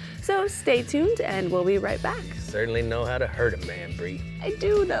Report. So stay tuned and we'll be right back. Certainly know how to hurt a man, Brie. I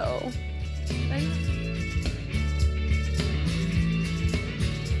do know.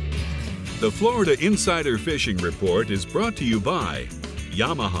 The Florida Insider Fishing Report is brought to you by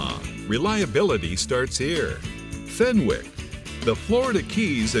Yamaha. Reliability starts here. Fenwick. The Florida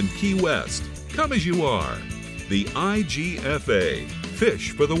Keys and Key West. Come as you are. The IGFA,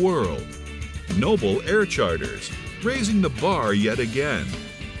 Fish for the World. Noble Air Charters, raising the bar yet again.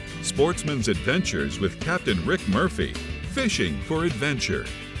 Sportsman's Adventures with Captain Rick Murphy, fishing for adventure.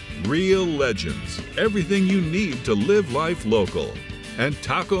 Real Legends, everything you need to live life local. And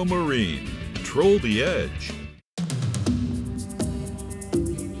Taco Marine, troll the edge.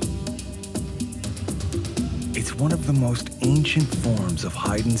 It's one of the most ancient forms of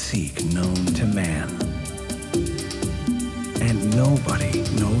hide and seek known to man. And nobody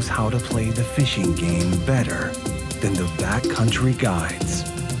knows how to play the fishing game better than the backcountry guides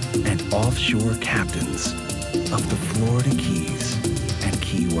and offshore captains of the Florida Keys and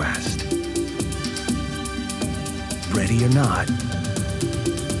Key West. Ready or not,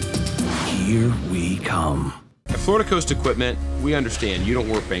 here we come. At Florida Coast Equipment, we understand you don't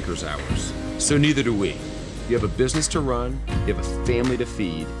work banker's hours, so neither do we. You have a business to run, you have a family to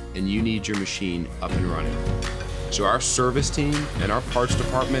feed, and you need your machine up and running. So our service team and our parts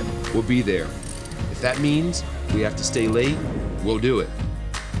department will be there. If that means we have to stay late, we'll do it.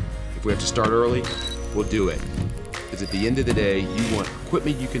 If we have to start early, we'll do it. Because at the end of the day, you want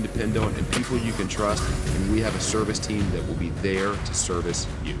equipment you can depend on and people you can trust, and we have a service team that will be there to service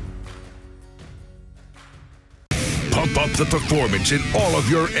you. Pump up the performance in all of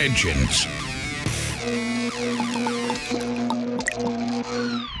your engines.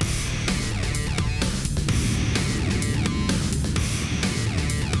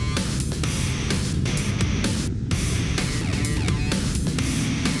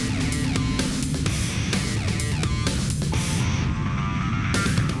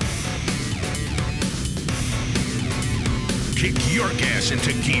 Kick your gas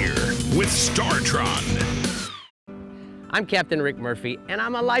into gear with STARTRON. I'm Captain Rick Murphy, and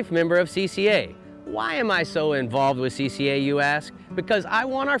I'm a life member of CCA. Why am I so involved with CCA, you ask? Because I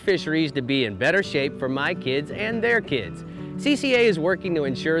want our fisheries to be in better shape for my kids and their kids. CCA is working to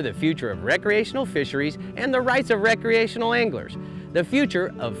ensure the future of recreational fisheries and the rights of recreational anglers. The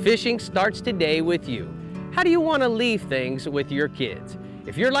future of fishing starts today with you. How do you want to leave things with your kids?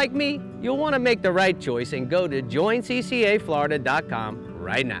 If you're like me, you'll want to make the right choice and go to joinccaflorida.com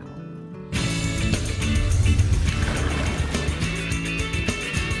right now.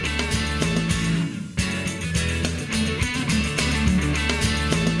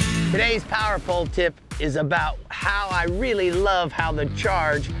 Today's Power Pole tip is about how I really love how the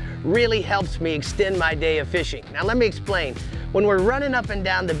charge really helps me extend my day of fishing. Now let me explain. When we're running up and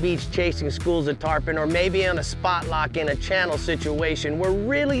down the beach chasing schools of tarpon, or maybe on a spot lock in a channel situation, we're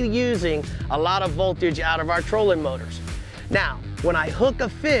really using a lot of voltage out of our trolling motors. Now, when I hook a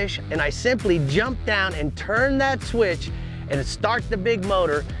fish and I simply jump down and turn that switch and start the big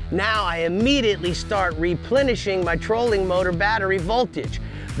motor, now I immediately start replenishing my trolling motor battery voltage.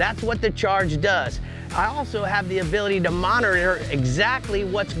 That's what the charge does. I also have the ability to monitor exactly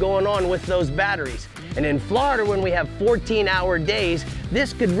what's going on with those batteries. And in Florida, when we have 14-hour days,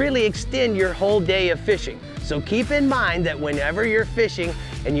 this could really extend your whole day of fishing. So keep in mind that whenever you're fishing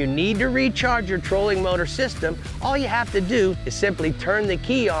and you need to recharge your trolling motor system, all you have to do is simply turn the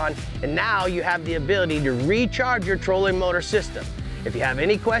key on, and now you have the ability to recharge your trolling motor system. If you have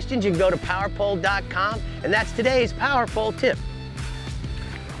any questions, you can go to powerpole.com, and that's today's Power Pole tip.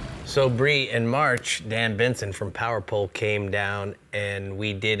 So Brie, in March, Dan Benson from Power Pole came down and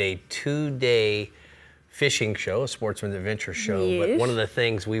we did a 2-day fishing show, a Sportsman Adventure show. Yes. But one of the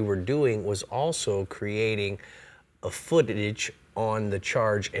things we were doing was also creating a footage on the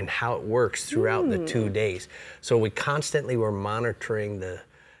charge and how it works throughout the 2 days. So we constantly were monitoring the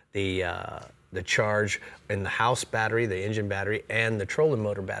charge in the house battery, the engine battery, and the trolling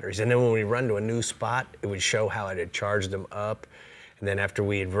motor batteries. And then when we run to a new spot, it would show how it had charged them up. And then after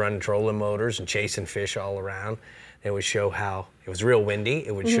we had run trolling motors and chasing fish all around, it would show how it was real windy.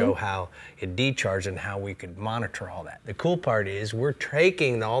 It would show how it decharged and how we could monitor all that. The cool part is we're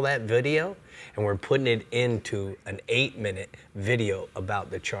taking all that video and we're putting it into an 8-minute video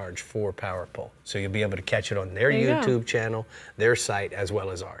about the charge for Power Pole. So you'll be able to catch it on their YouTube channel, their site, as well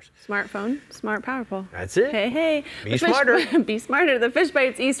as ours. Smartphone, smart Power Pole. That's it. Hey, hey. Be smarter. Be smarter. The Fish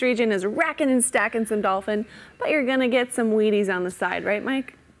Bites East region is racking and stacking some dolphin, but you're gonna get some Wheaties on the side, right,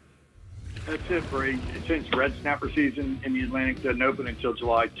 Mike? That's it, Brie. Since red snapper season in the Atlantic doesn't open until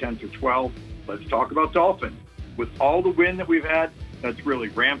July 10th or 12th, let's talk about dolphin. With all the wind that we've had, that's really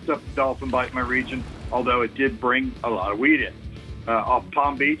ramped up the dolphin bite in my region, although it did bring a lot of weed in. Off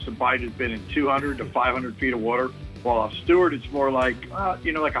Palm Beach, the bite has been in 200 to 500 feet of water, while off Stewart, it's more like, like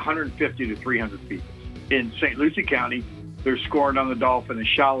 150 to 300 feet. In St. Lucie County, they're scoring on the dolphin as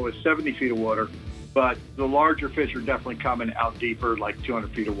shallow as 70 feet of water, but the larger fish are definitely coming out deeper, like 200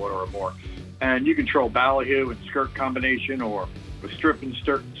 feet of water or more. And you control ballyhoo and skirt combination, or with strip and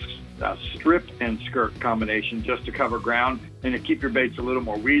skirt combination, just to cover ground and to keep your baits a little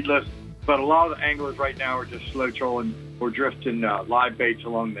more weedless. But a lot of the anglers right now are just slow trolling or drifting live baits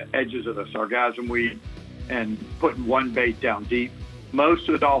along the edges of the sargassum weed and putting one bait down deep. Most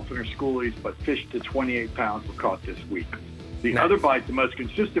of the dolphin are schoolies, but fish to 28 pounds were caught this week. The other bite, the most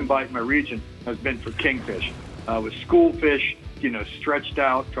consistent bite in my region, has been for kingfish, with schoolfish, stretched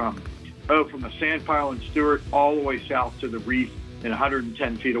out from the sand pile in Stewart all the way south to the reef in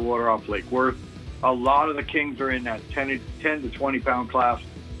 110 feet of water off Lake Worth. A lot of the kings are in that 10 to 20 pound class,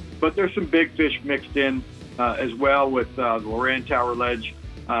 but there's some big fish mixed in as well, with the Loran Tower Ledge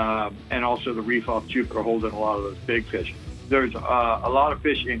and also the reef off Jupiter holding a lot of those big fish. There's a lot of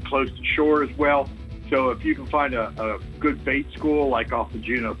fish in close to shore as well. So if you can find a good bait school like off the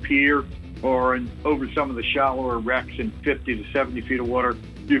Juneau Pier or over some of the shallower wrecks in 50 to 70 feet of water,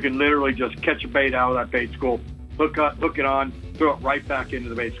 you can literally just catch a bait out of that bait school, hook it on, throw it right back into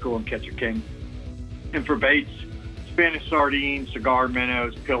the bait school and catch a king. And for baits, Spanish sardines, cigar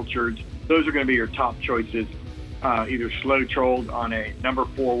minnows, pilchards, those are going to be your top choices, either slow trolled on a number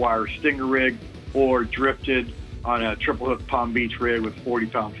 4 wire stinger rig or drifted on a triple hook Palm Beach rig with 40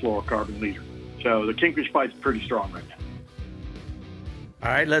 pound fluorocarbon leader. So the kingfish bite's pretty strong right now.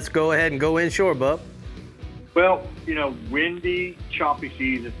 All right, let's go ahead and go inshore, bub. Well, windy, choppy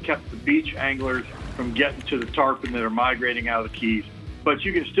seas have kept the beach anglers from getting to the tarpon that are migrating out of the Keys. But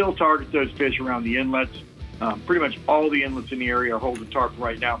you can still target those fish around the inlets. Pretty much all the inlets in the area are holding tarpon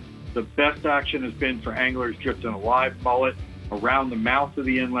right now. The best action has been for anglers drifting a live mullet around the mouth of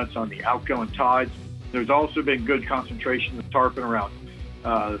the inlets on the outgoing tides. There's also been good concentration of tarpon around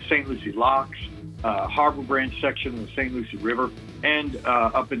the St. Lucie Locks, Harbor Branch section of the St. Lucie River, and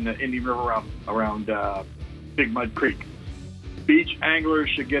up in the Indian River around Big Mud Creek. Beach anglers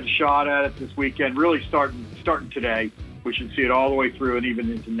should get a shot at it this weekend, really starting today. We should see it all the way through and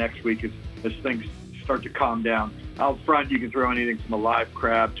even into next week as things start to calm down. Out front, you can throw anything from a live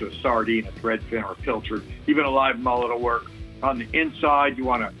crab to a sardine, a threadfin, or a pilchard. Even a live mullet will work. On the inside, you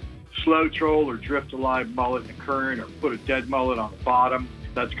want to slow troll or drift a live mullet in a current, or put a dead mullet on the bottom.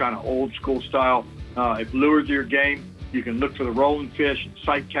 That's kind of old school style. If lures are your game, you can look for the rolling fish and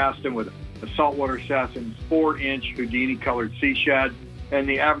sight cast them with a saltwater assassin's 4-inch Houdini colored sea shad. And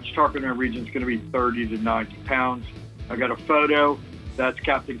the average tarpon in our region is going to be 30 to 90 pounds. I got a photo That's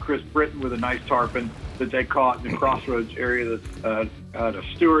Captain Chris Britton with a nice tarpon that they caught in the crossroads area out of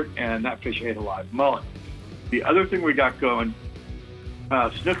Stewart, and that fish ate a live mullet. The other thing we got going,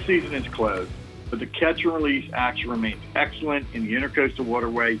 snook season is closed, but the catch and release action remains excellent in the intercoastal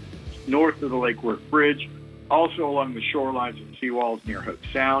waterway north of the Lake Worth Bridge, also along the shorelines and seawalls near Hope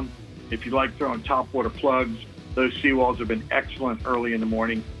Sound. If you like throwing topwater plugs, those seawalls have been excellent early in the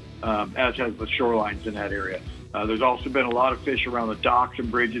morning, as has the shorelines in that area. There's also been a lot of fish around the docks and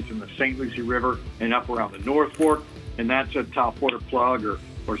bridges in the St. Lucie River and up around the North Fork, and that's a topwater plug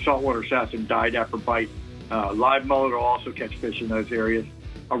or saltwater assassin dive or bite. Live mullet will also catch fish in those areas.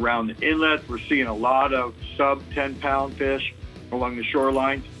 Around the inlets, we're seeing a lot of sub 10-pound fish along the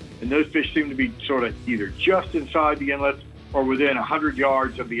shorelines, and those fish seem to be sort of either just inside the inlets or within 100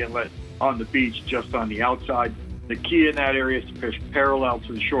 yards of the inlet on the beach, just on the outside. The key in that area is to fish parallel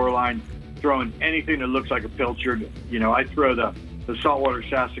to the shoreline, throwing anything that looks like a pilchard. You know, I throw the saltwater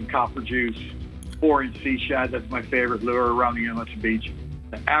assassin copper juice, 4-inch sea shad. That's my favorite lure around the inlets and beach.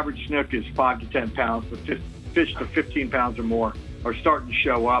 The average snook is 5 to 10 pounds, but fish to 15 pounds or more are starting to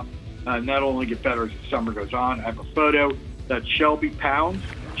show up, and that'll only get better as the summer goes on. I have a photo that Shelby Pounds.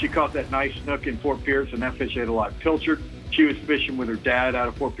 She caught that nice snook in Fort Pierce, and that fish ate a live pilchard. She was fishing with her dad out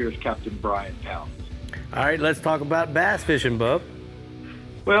of Fort Pierce, Captain Brian Pounds. All right, let's talk about bass fishing, Bub.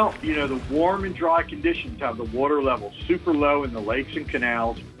 Well, you know, the warm and dry conditions have the water level super low in the lakes and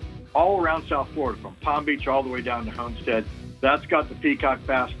canals all around South Florida, from Palm Beach all the way down to Homestead. That's got the peacock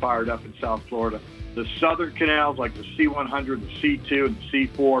bass fired up in South Florida. The southern canals, like the C100, the C2, and the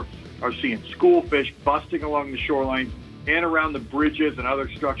C4, are seeing school fish busting along the shoreline and around the bridges and other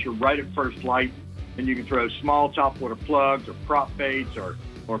structure right at first light. And you can throw small topwater plugs or prop baits or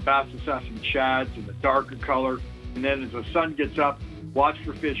bass assassin shads in the darker color. And then as the sun gets up, watch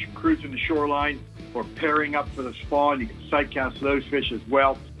for fish cruising the shoreline or pairing up for the spawn. You can sight cast those fish as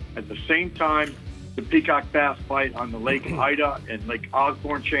well. At the same time, the peacock bass bite on the Lake Ida and Lake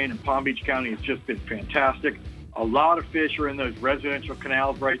Osborne chain in Palm Beach County has just been fantastic. A lot of fish are in those residential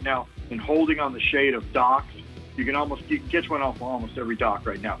canals right now and holding on the shade of docks. You can catch one off almost every dock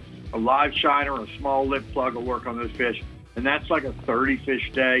right now. A live shiner or a small lip plug will work on those fish, and that's like a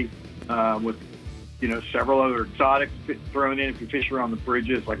 30-fish day with, you know, several other exotics thrown in if you fish around the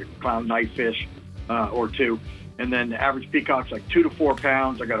bridges, like a clown knifefish or two. And then the average peacock's like 2 to 4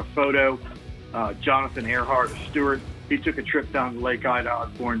 pounds. I got a photo. Jonathan Earhart of Stewart, he took a trip down to Lake Ida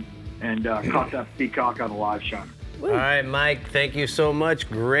Osborne and caught that peacock on a live shiner. All right, Mike, thank you so much.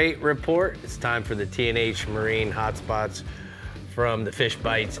 Great report. It's time for the T&H Marine Hotspots from the Fish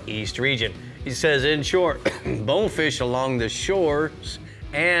Bites East region. He says, in short, bonefish along the shores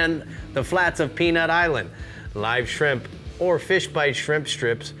and the flats of Peanut Island, live shrimp or fish bite shrimp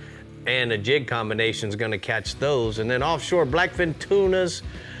strips, and a jig combination is going to catch those. And then offshore, blackfin tunas,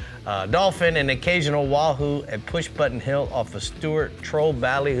 dolphin, and occasional wahoo at Push Button Hill off of Stewart, troll,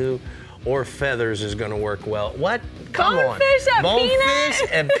 ballyhoo, or feathers is going to work well. What? Come on. Bonefish at Bonefish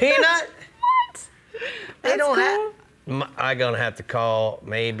Peanut? and Peanut? What? They don't have. I'm going to have to call,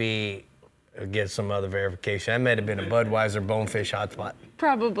 maybe get some other verification. That may have been a Budweiser Bonefish hotspot.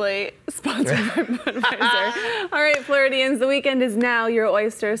 Probably sponsored by Budweiser. All right, Floridians, the weekend is now your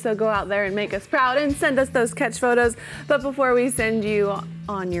oyster, so go out there and make us proud and send us those catch photos. But before we send you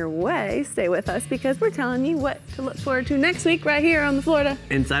on your way, stay with us because we're telling you what to look forward to next week right here on the Florida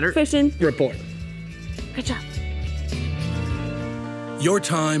Insider Fishing Report. Good job. Your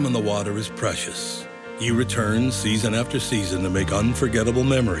time on the water is precious. You return season after season to make unforgettable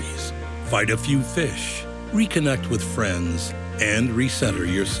memories, fight a few fish, reconnect with friends, and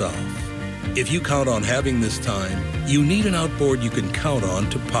recenter yourself. If you count on having this time, you need an outboard you can count on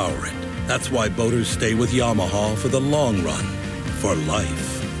to power it. That's why boaters stay with Yamaha for the long run, for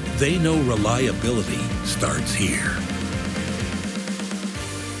life. They know reliability starts here.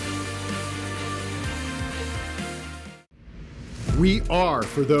 We are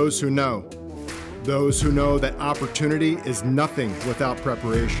for those who know that opportunity is nothing without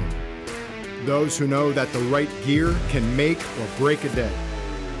preparation. Those who know that the right gear can make or break a day.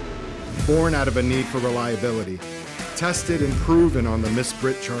 Born out of a need for reliability, tested and proven on the Miss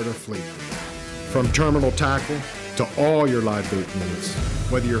Brit Charter fleet. From terminal tackle to all your live bait needs,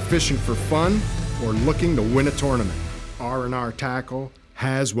 whether you're fishing for fun or looking to win a tournament, R&R Tackle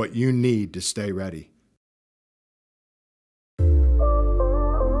has what you need to stay ready.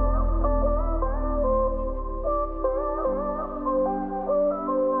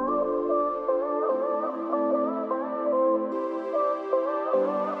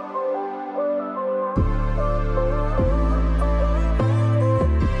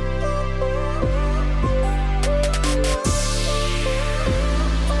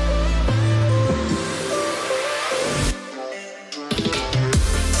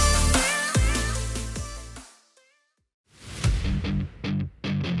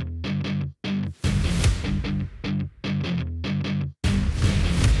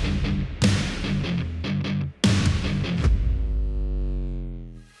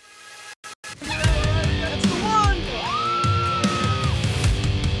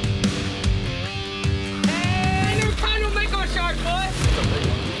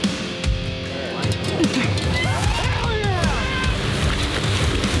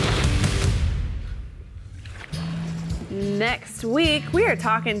 week, we are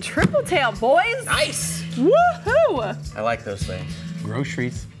talking triple tail, boys. Nice. Woohoo! I like those things.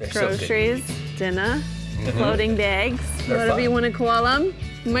 Groceries. Groceries, dinner, floating bags, They're whatever fun. you want to call them.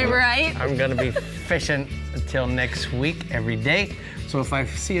 Am I right? I'm gonna be fishing until next week every day. So if I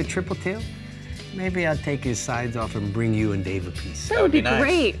see a triple tail, maybe I'll take his sides off and bring you and Dave a piece. That would be nice.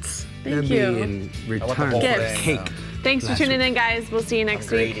 great. Thank That'd you. be in return I want the for whole a thing, cake. Thanks for last tuning week. in, guys. We'll see you next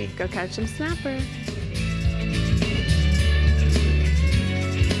greedy. week. Go catch some snapper.